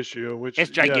 huge issue, which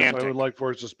it's yes, I would gigantic. like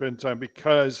for us to spend time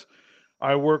because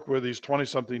I work with these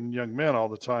 20-something young men all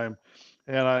the time,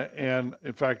 and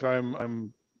in fact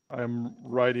I'm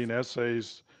writing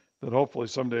essays that hopefully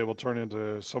someday will turn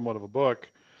into somewhat of a book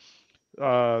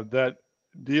that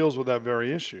deals with that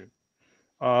very issue.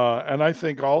 And I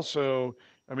think also,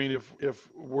 I mean, if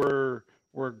we're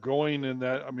going in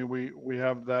that, I mean, we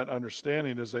have that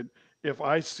understanding is that if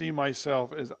I see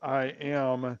myself as I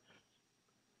am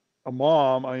a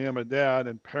mom, I am a dad,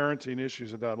 and parenting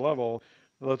issues at that level,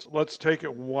 let's take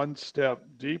it one step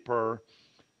deeper.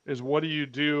 Is what do you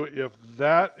do if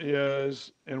that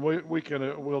is, and we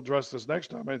can we'll address this next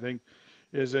time. I think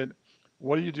is it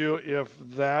what do you do if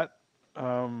that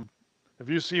if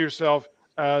you see yourself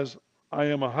as I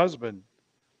am a husband,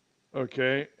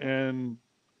 okay, and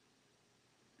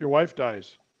your wife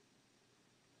dies,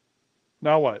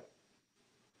 now what?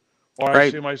 Or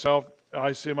Right.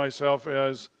 I see myself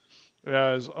as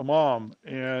a mom,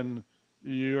 and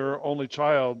your only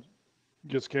child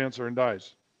gets cancer and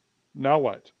dies. Now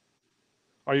what?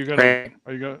 Right. Are you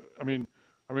gonna? I mean,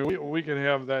 we can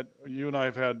have that. You and I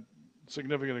have had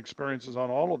significant experiences on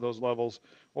all of those levels,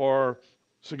 or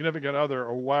significant other,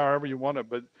 or wherever you want it.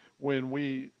 But when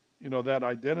that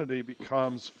identity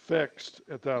becomes fixed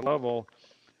at that level,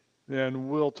 then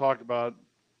we'll talk about.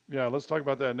 Yeah, let's talk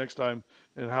about that next time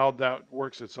and how that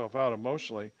works itself out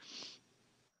emotionally.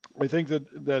 I think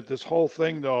that this whole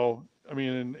thing, though, I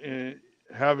mean,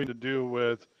 having to do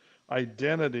with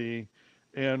identity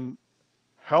and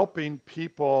helping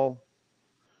people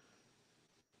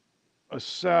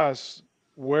assess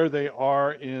where they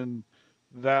are in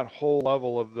that whole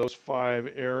level of those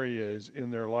 5 areas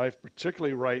in their life,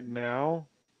 particularly right now,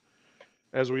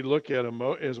 as we look at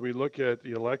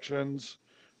the elections,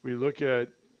 we look at,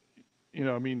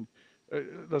 I mean,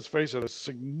 let's face it, a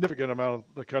significant amount of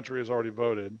the country has already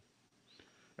voted,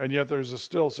 and yet there's a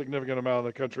still significant amount of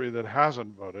the country that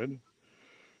hasn't voted,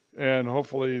 and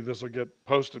hopefully this will get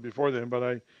posted before then.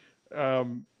 But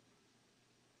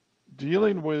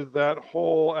dealing with that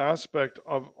whole aspect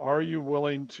of, are you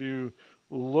willing to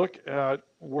look at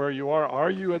where you are?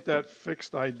 Are you at that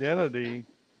fixed identity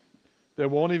that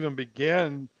won't even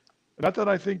begin? Not that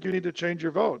I think you need to change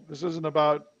your vote. This isn't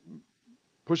about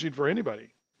pushing for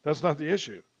anybody. That's not the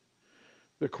issue.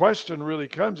 The question really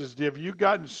comes is, have you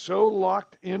gotten so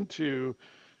locked into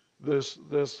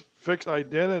this fixed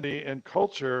identity and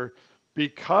culture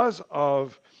because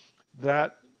of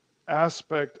that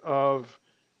aspect of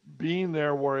being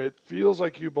there where it feels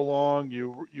like you belong,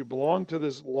 you belong to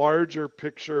this larger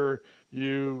picture,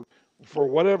 you, for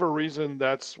whatever reason,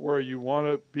 that's where you want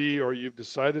to be or you've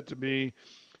decided to be,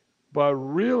 but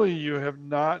really you have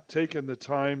not taken the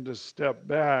time to step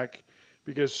back,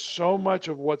 because so much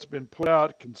of what's been put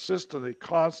out consistently,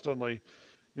 constantly,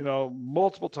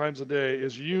 multiple times a day,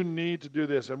 is you need to do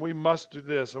this and we must do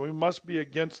this and we must be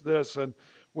against this and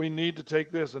we need to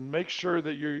take this and make sure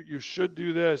that you should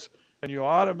do this and you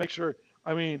ought to make sure.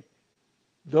 I mean,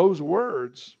 those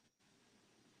words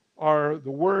are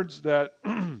the words that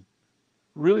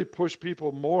really push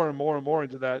people more and more and more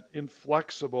into that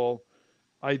inflexible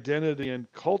identity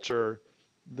and culture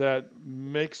that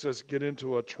makes us get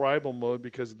into a tribal mode,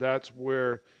 because that's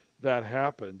where that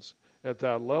happens at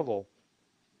that level.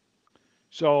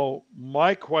 So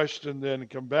my question then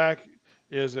come back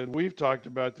is, and we've talked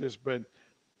about this, but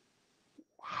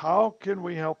how can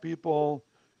we help people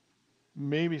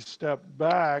maybe step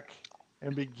back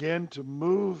and begin to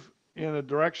move in a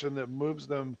direction that moves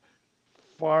them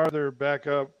farther back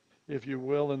up, if you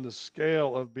will, in the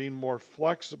scale of being more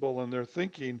flexible in their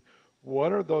thinking?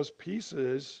 What are those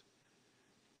pieces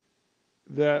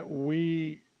that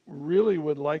we really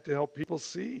would like to help people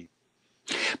see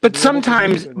and But be able to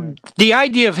sometimes move in that? the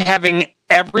idea of having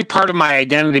every part of my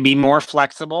identity be more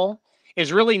flexible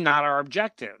is really not our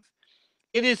objective.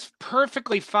 It is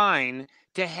perfectly fine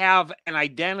to have an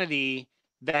identity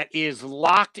that is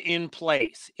locked in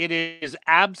place. It is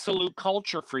absolute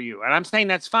culture for you. And I'm saying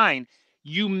that's fine.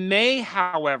 You may,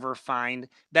 however, find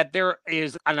that there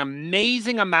is an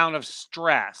amazing amount of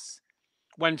stress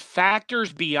when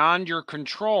factors beyond your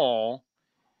control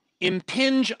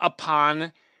impinge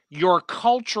upon your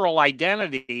cultural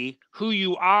identity, who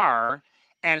you are,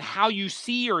 and how you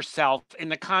see yourself in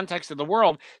the context of the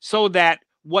world, so that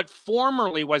what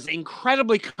formerly was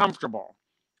incredibly comfortable,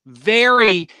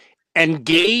 very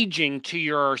engaging to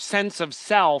your sense of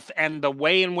self and the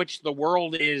way in which the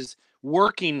world is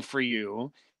working for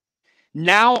you,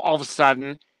 now all of a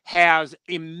sudden has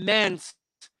immense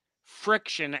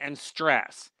friction and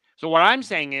stress. So what I'm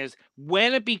saying is,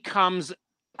 when it becomes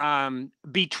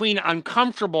between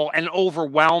uncomfortable and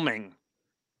overwhelming,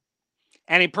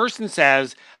 and a person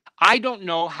says, I don't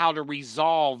know how to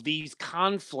resolve these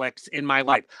conflicts in my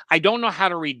life, I don't know how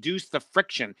to reduce the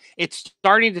friction, it's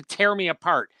starting to tear me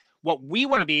apart. What we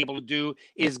want to be able to do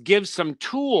is give some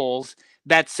tools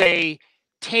that say,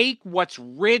 take what's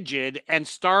rigid and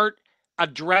start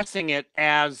addressing it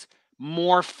as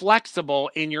more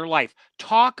flexible in your life.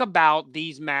 Talk about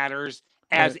these matters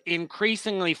as Right.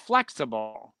 increasingly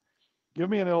flexible. Give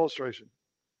me an illustration.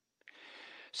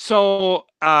 So,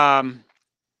 I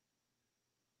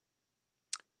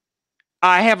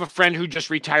have a friend who just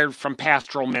retired from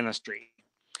pastoral ministry,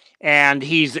 and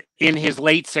he's in his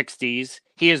late 60s.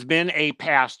 He has been a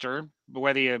pastor,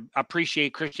 whether you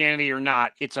appreciate Christianity or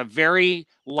not. It's a very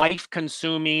life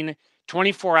consuming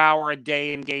 24-hour a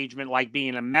day engagement, like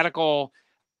being a medical,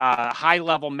 high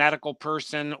level medical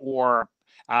person, or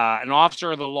an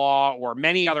officer of the law, or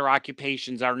many other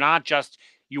occupations are not just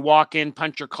you walk in,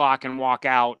 punch your clock, and walk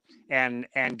out and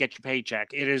get your paycheck.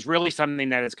 It is really something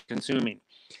that is consuming.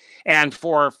 And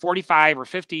for 45 or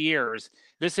 50 years,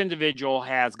 this individual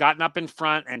has gotten up in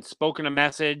front and spoken a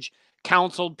message,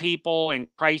 counseled people in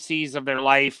crises of their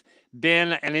life,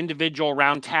 been an individual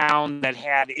around town that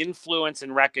had influence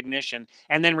and recognition,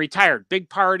 and then retired. Big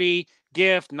party,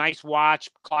 gift, nice watch,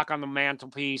 clock on the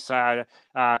mantelpiece,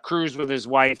 cruise with his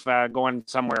wife, going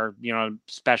somewhere,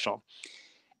 special.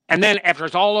 And then after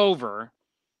it's all over,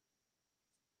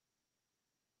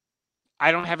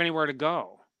 I don't have anywhere to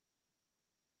go.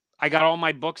 I got all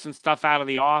my books and stuff out of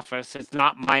the office. It's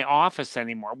not my office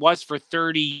anymore. It was for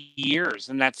 30 years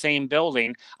in that same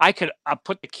building. I could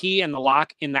put the key in the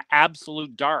lock in the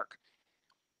absolute dark.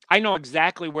 I know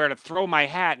exactly where to throw my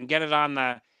hat and get it on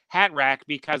the hat rack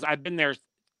because I've been there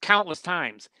countless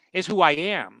times. It's who I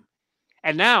am.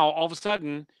 And now all of a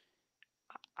sudden,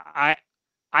 I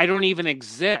I don't even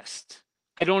exist.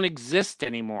 I don't exist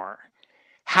anymore.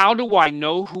 How do I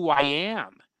know who I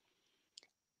am?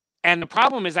 And the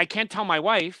problem is I can't tell my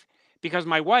wife because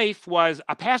my wife was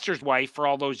a pastor's wife for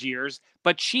all those years,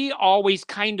 but she always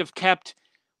kind of kept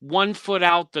one foot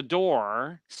out the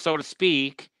door, so to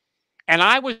speak. And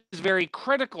I was very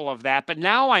critical of that, but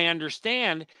now I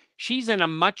understand she's in a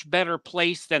much better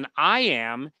place than I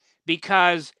am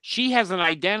because she has an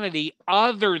identity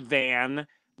other than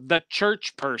the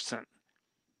church person,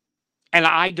 and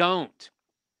I don't.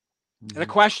 The Mhm.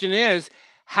 question is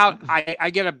how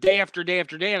I get up day after day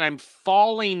after day and I'm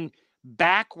falling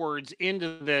backwards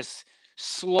into this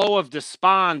slow of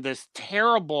despond, this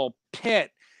terrible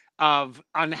pit of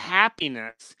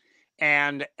unhappiness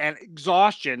and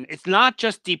exhaustion. It's not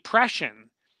just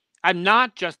depression. I'm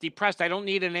not just depressed. I don't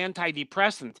need an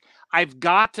antidepressant. I've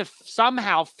got to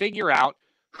somehow figure out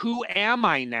who am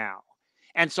I now?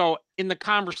 And so in the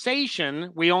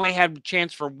conversation, we only had a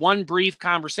chance for one brief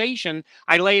conversation.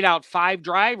 I laid out 5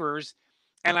 drivers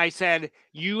and I said,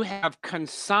 you have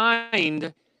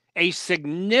consigned a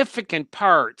significant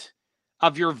part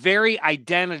of your very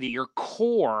identity, your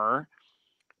core,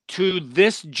 to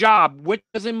this job, which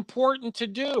is important to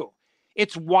do.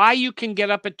 It's why you can get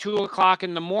up at 2 o'clock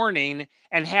in the morning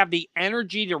and have the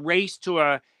energy to race to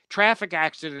a traffic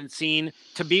accident scene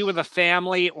to be with a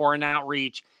family or an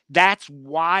outreach. That's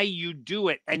why you do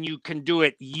it. And you can do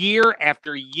it year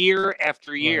after year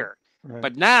after Right. year. Right.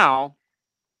 But now,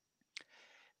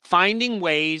 finding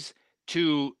ways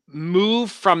to move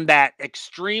from that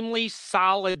extremely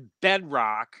solid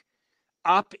bedrock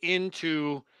up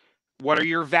into what are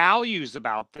your values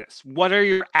about this? What are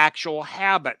your actual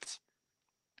habits?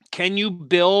 Can you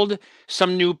build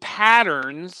some new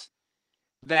patterns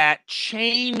that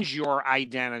change your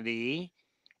identity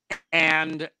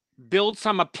and build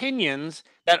some opinions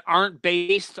that aren't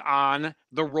based on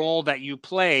the role that you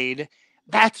played?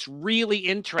 That's really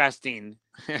interesting.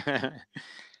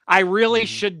 I really Mhm.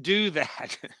 should do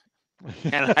that.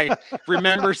 And I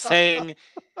remember saying,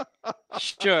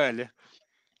 should.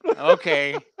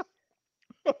 Okay.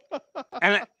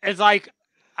 And it's like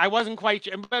I wasn't quite,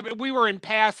 but we were in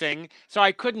passing, so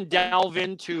I couldn't delve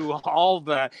into all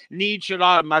the need should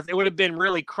ought must. It would have been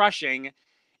really crushing,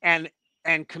 and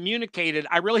and communicated.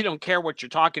 I really don't care what you're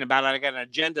talking about. I got an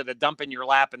agenda to dump in your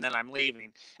lap, and then I'm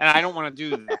leaving, and I don't want to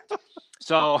do that.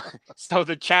 So, so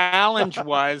the challenge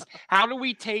was, how do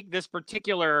we take this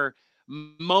particular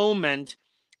moment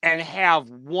and have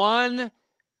one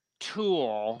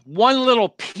tool, one little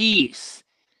piece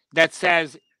that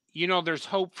says, there's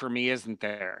hope for me, isn't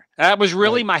there? That was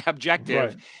really Right. my objective.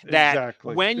 Right. That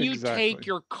Exactly. when you take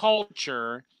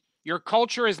Exactly. your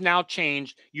culture has now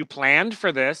changed. You planned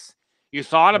for this, you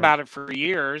thought Right. about it for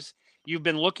years, you've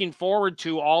been looking forward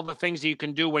to all the things that you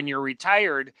can do when you're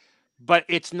retired, but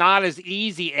it's not as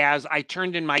easy as I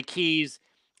turned in my keys,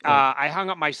 Right. I hung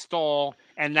up my stole,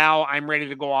 and now I'm ready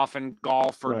to go off and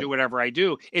golf or Right. do whatever I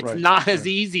do. It's Right. not as Right.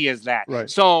 easy as that. Right.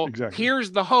 So Exactly.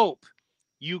 here's the hope: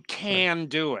 you Right. can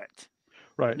do it.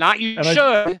 Right. Not you And I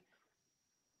should, you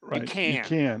right. You can.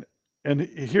 can. And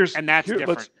here's And that's here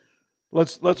different.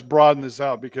 let's broaden this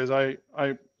out because I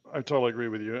totally agree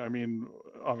with you. I mean,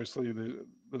 obviously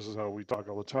this is how we talk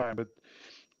all the time, but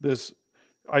this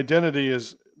identity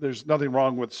is there's nothing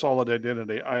wrong with solid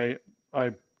identity. I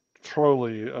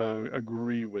totally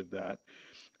agree with that.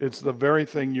 It's the very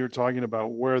thing you're talking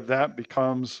about where that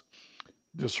becomes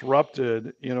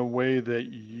disrupted in a way that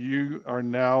you are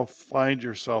now find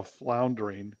yourself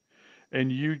floundering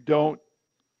and you don't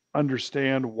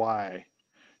understand why.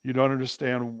 You don't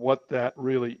understand what that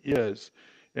really is.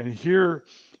 And here,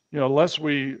 lest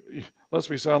we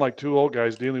sound like two old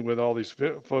guys dealing with all these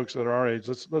folks that are our age,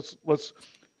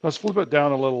 let's flip it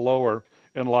down a little lower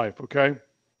in life, okay?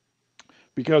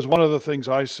 Because one of the things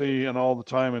I see and all the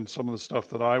time in some of the stuff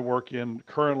that I work in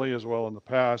currently as well in the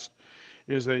past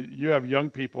is that you have young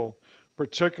people,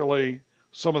 particularly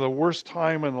some of the worst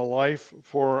time in the life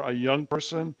for a young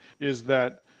person is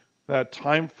that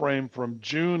time frame from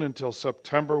June until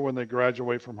September when they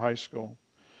graduate from high school.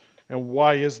 And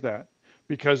why is that?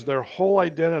 Because their whole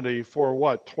identity for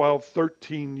what, 12,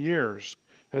 13 years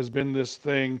has been this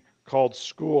thing called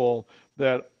school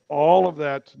that all of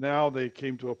that now they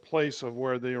came to a place of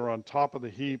where they were on top of the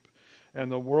heap and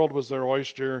the world was their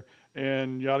oyster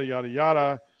and yada, yada,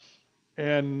 yada.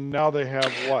 And now they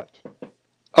have what?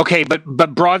 Okay, but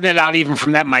broaden it out even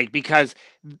from that, Mike, because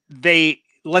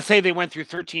let's say they went through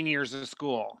 13 years of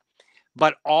school,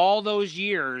 but all those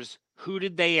years, who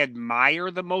did they admire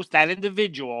the most? That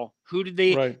individual. Who did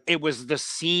they? Right. It was the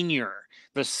senior.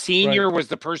 The Right. senior was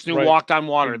the person who Right. walked on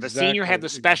water. The senior had Exactly. the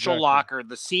special Exactly. locker.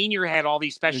 The senior had all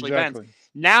these special events. Exactly.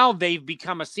 Now they've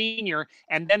become a senior,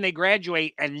 and then they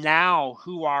graduate, and now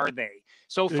who are they?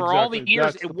 So for all the Exactly.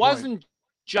 years, That's it the point. wasn't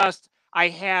just I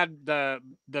had the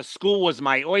school was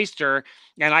my oyster,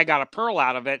 and I got a pearl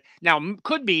out of it. Now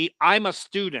could be I'm a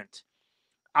student.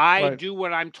 I Right. do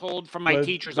what I'm told from my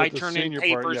teachers. I The turn in senior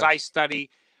part, papers. I yes. study.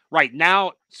 Right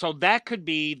now, so that could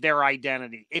be their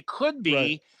identity. It could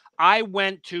Right. be I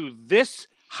went to this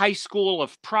high school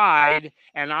of pride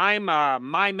and I'm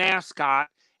my mascot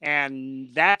and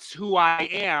that's who I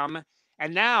am.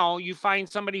 And now you find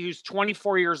somebody who's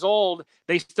 24 years old,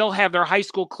 they still have their high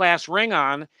school class ring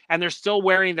on and they're still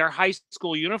wearing their high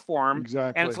school uniform.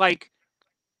 And it's Exactly. like,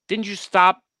 didn't you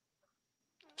stop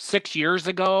 6 years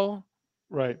ago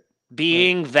Right. Right.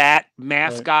 being that Right.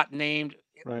 mascot named?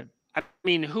 Right. I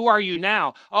mean, who are you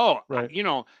now? Oh, Right.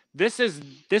 this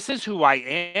is who I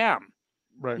am.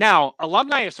 Right. Now,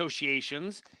 alumni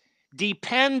associations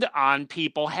depend on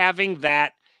people having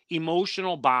that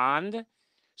emotional bond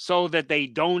so that they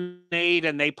donate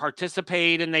and they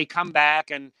participate and they come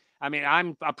back. And I mean,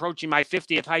 I'm approaching my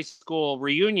 50th high school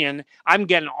reunion. I'm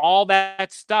getting all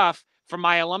that stuff from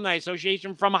my alumni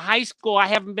association from a high school I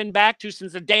haven't been back to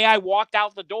since the day I walked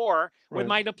out the door with Right.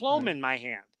 my diploma Right. in my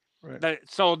hand. Right.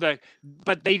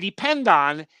 But they depend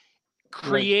on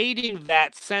Right. creating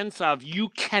that sense of you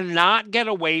cannot get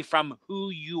away from who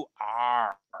you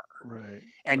are, Right.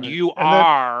 and Right. you And that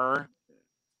are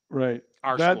right.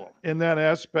 our That school. and that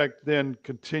aspect then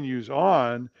continues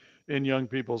on in young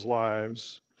people's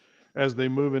lives as they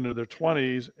move into their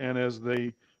 20s and as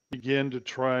they begin to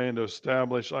try and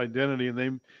establish identity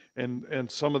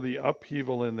and some of the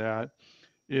upheaval in that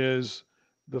is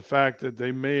the fact that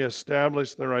they may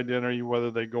establish their identity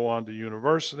whether they go on to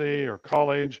university or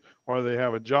college or they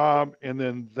have a job and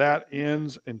then that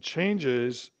ends and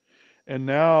changes and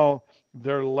now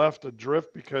they're left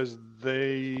adrift because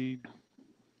they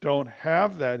don't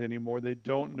have that anymore. They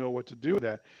don't know what to do with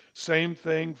that. Same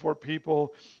thing for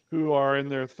people who are in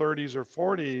their 30s or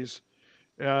 40s.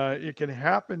 It can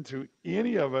happen to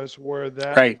any of us where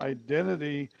that Right.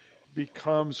 identity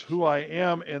becomes who I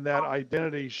am and that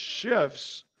identity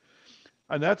shifts.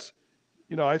 And that's,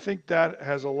 I think that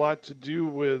has a lot to do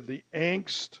with the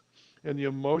angst and the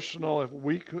emotional. If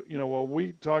we could, when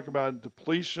we talk about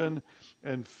depletion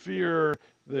and fear,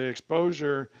 the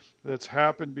exposure that's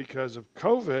happened because of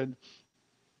COVID,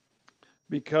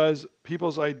 because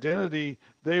people's identity,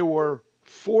 they were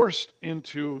forced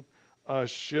into a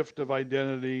shift of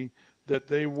identity that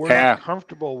they were not Yeah.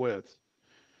 comfortable with.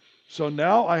 So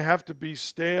now I have to be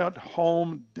stay at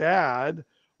home dad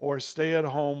or stay at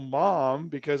home mom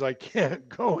because I can't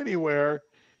go anywhere.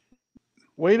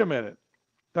 Wait a minute.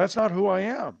 That's not who I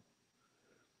am.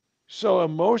 So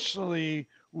emotionally,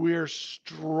 we're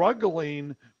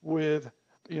struggling with,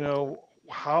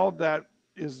 how that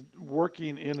is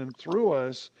working in and through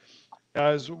us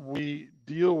as we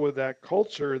deal with that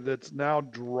culture that's now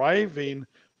driving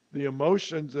the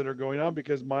emotions that are going on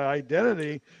because my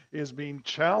identity is being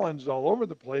challenged all over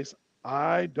the place.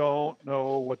 I don't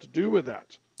know what to do with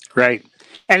that. Right.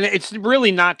 And it's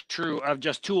really not true of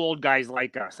just two old guys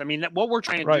like us. I mean, what we're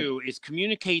trying to Right. do is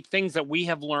communicate things that we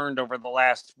have learned over the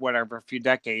last, whatever, few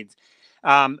decades,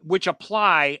 which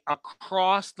apply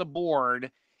across the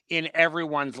board in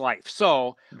everyone's life.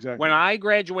 So when Exactly. I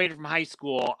graduated from high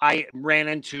school, I ran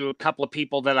into a couple of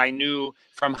people that I knew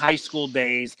from high school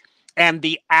days. And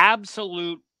the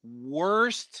absolute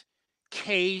worst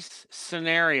case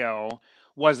scenario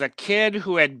was a kid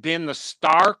who had been the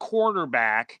star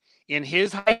quarterback in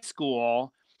his high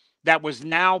school that was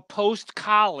now post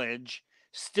college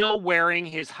still wearing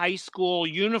his high school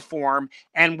uniform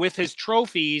and with his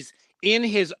trophies in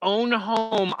his own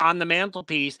home on the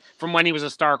mantelpiece from when he was a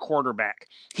star quarterback.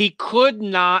 He could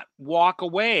not walk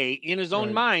away in his own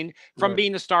Right. mind from Right.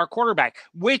 being a star quarterback,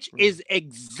 which Right. is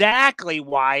exactly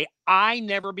why I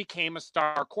never became a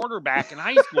star quarterback in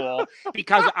high school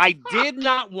because I did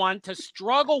not want to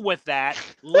struggle with that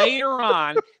later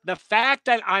on. The fact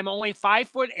that I'm only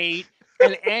 5'8"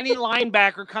 and any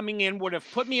linebacker coming in would have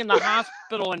put me in the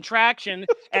hospital in traction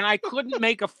and I couldn't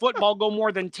make a football go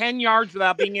more than 10 yards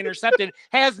without being intercepted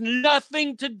has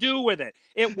nothing to do with it.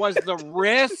 It was the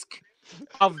risk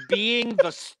of being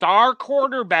the star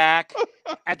quarterback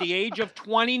at the age of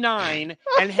 29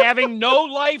 and having no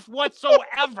life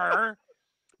whatsoever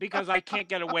because I can't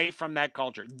get away from that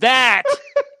culture. That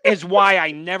is why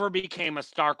I never became a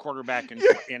star quarterback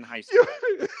in high school.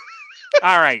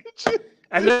 All right.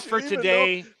 And that's for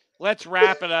today. Let's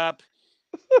wrap it up.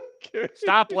 Okay.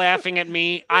 Stop laughing at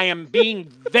me. I am being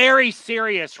very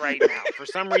serious right now. For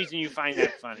some reason, you find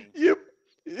that funny.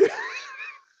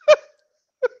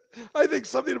 I think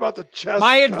something about the chest.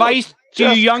 My advice to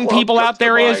you young people out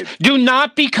there is do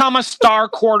not become a star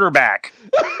quarterback.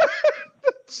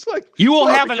 It's like, You will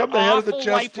have become an the head of the awful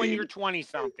chess life when team. you're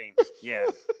 20-something. Yeah.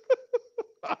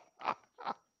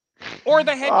 Or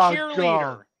the head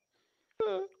cheerleader.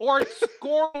 God. Or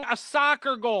scoring a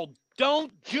soccer goal.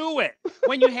 Don't do it.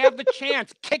 When you have the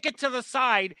chance, kick it to the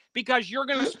side because you're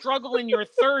going to struggle in your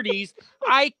 30s.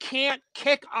 I can't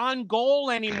kick on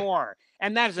goal anymore.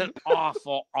 And that is an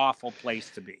awful, awful place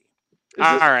to be.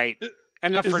 All right.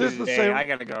 Enough for today. I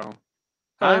got to go.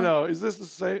 I know. Is this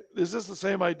the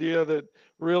same idea that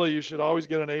really you should always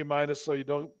get an A- so you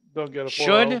don't get a 4.0?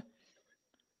 Should?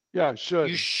 Yeah,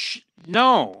 should.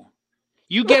 No.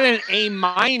 You get an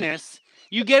A-.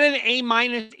 You get an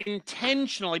A-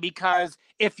 intentionally because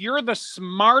if you're the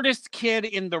smartest kid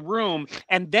in the room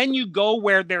and then you go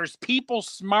where there's people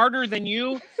smarter than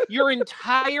you, your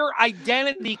entire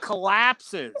identity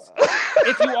collapses.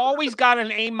 If you always got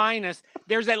an A-,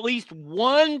 there's at least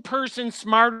one person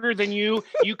smarter than you.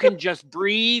 You can just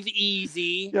breathe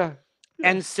easy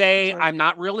and say, I'm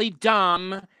not really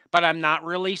dumb, but I'm not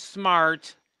really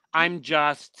smart. I'm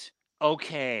just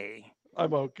okay.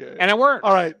 I'm okay. And it works.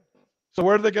 All right. So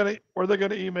where are they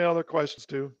gonna email their questions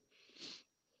to?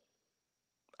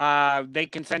 They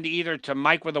can send it either to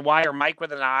Mike with a Y or Mike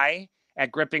with an I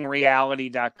at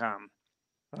grippingreality.com.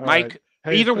 Mike,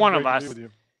 right. either one of us,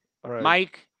 All right.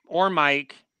 Mike or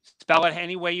Mike, spell it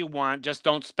any way you want. Just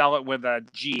don't spell it with a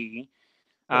G.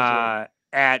 Right.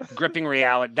 At Gripping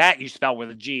Reality, that you spell with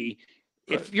a G.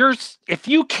 Right. If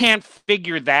you can't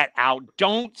figure that out,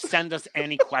 don't send us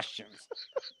any questions.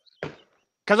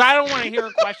 Because I don't want to hear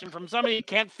a question from somebody who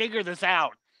can't figure this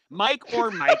out. Mike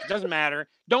or Mike, doesn't matter.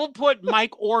 Don't put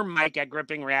Mike or Mike at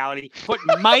Gripping Reality. Put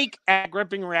Mike at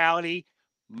Gripping Reality,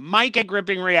 Mike at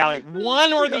Gripping Reality.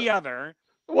 One or the other.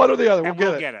 One or the other.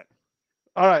 We'll get it.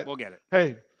 All right. We'll get it.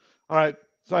 Hey. All right.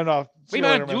 Sign off. We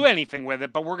might not do anything with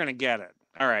it, but we're going to get it.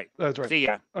 All right. That's right. See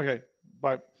ya. Okay.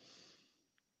 Bye.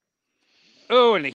 Oh, and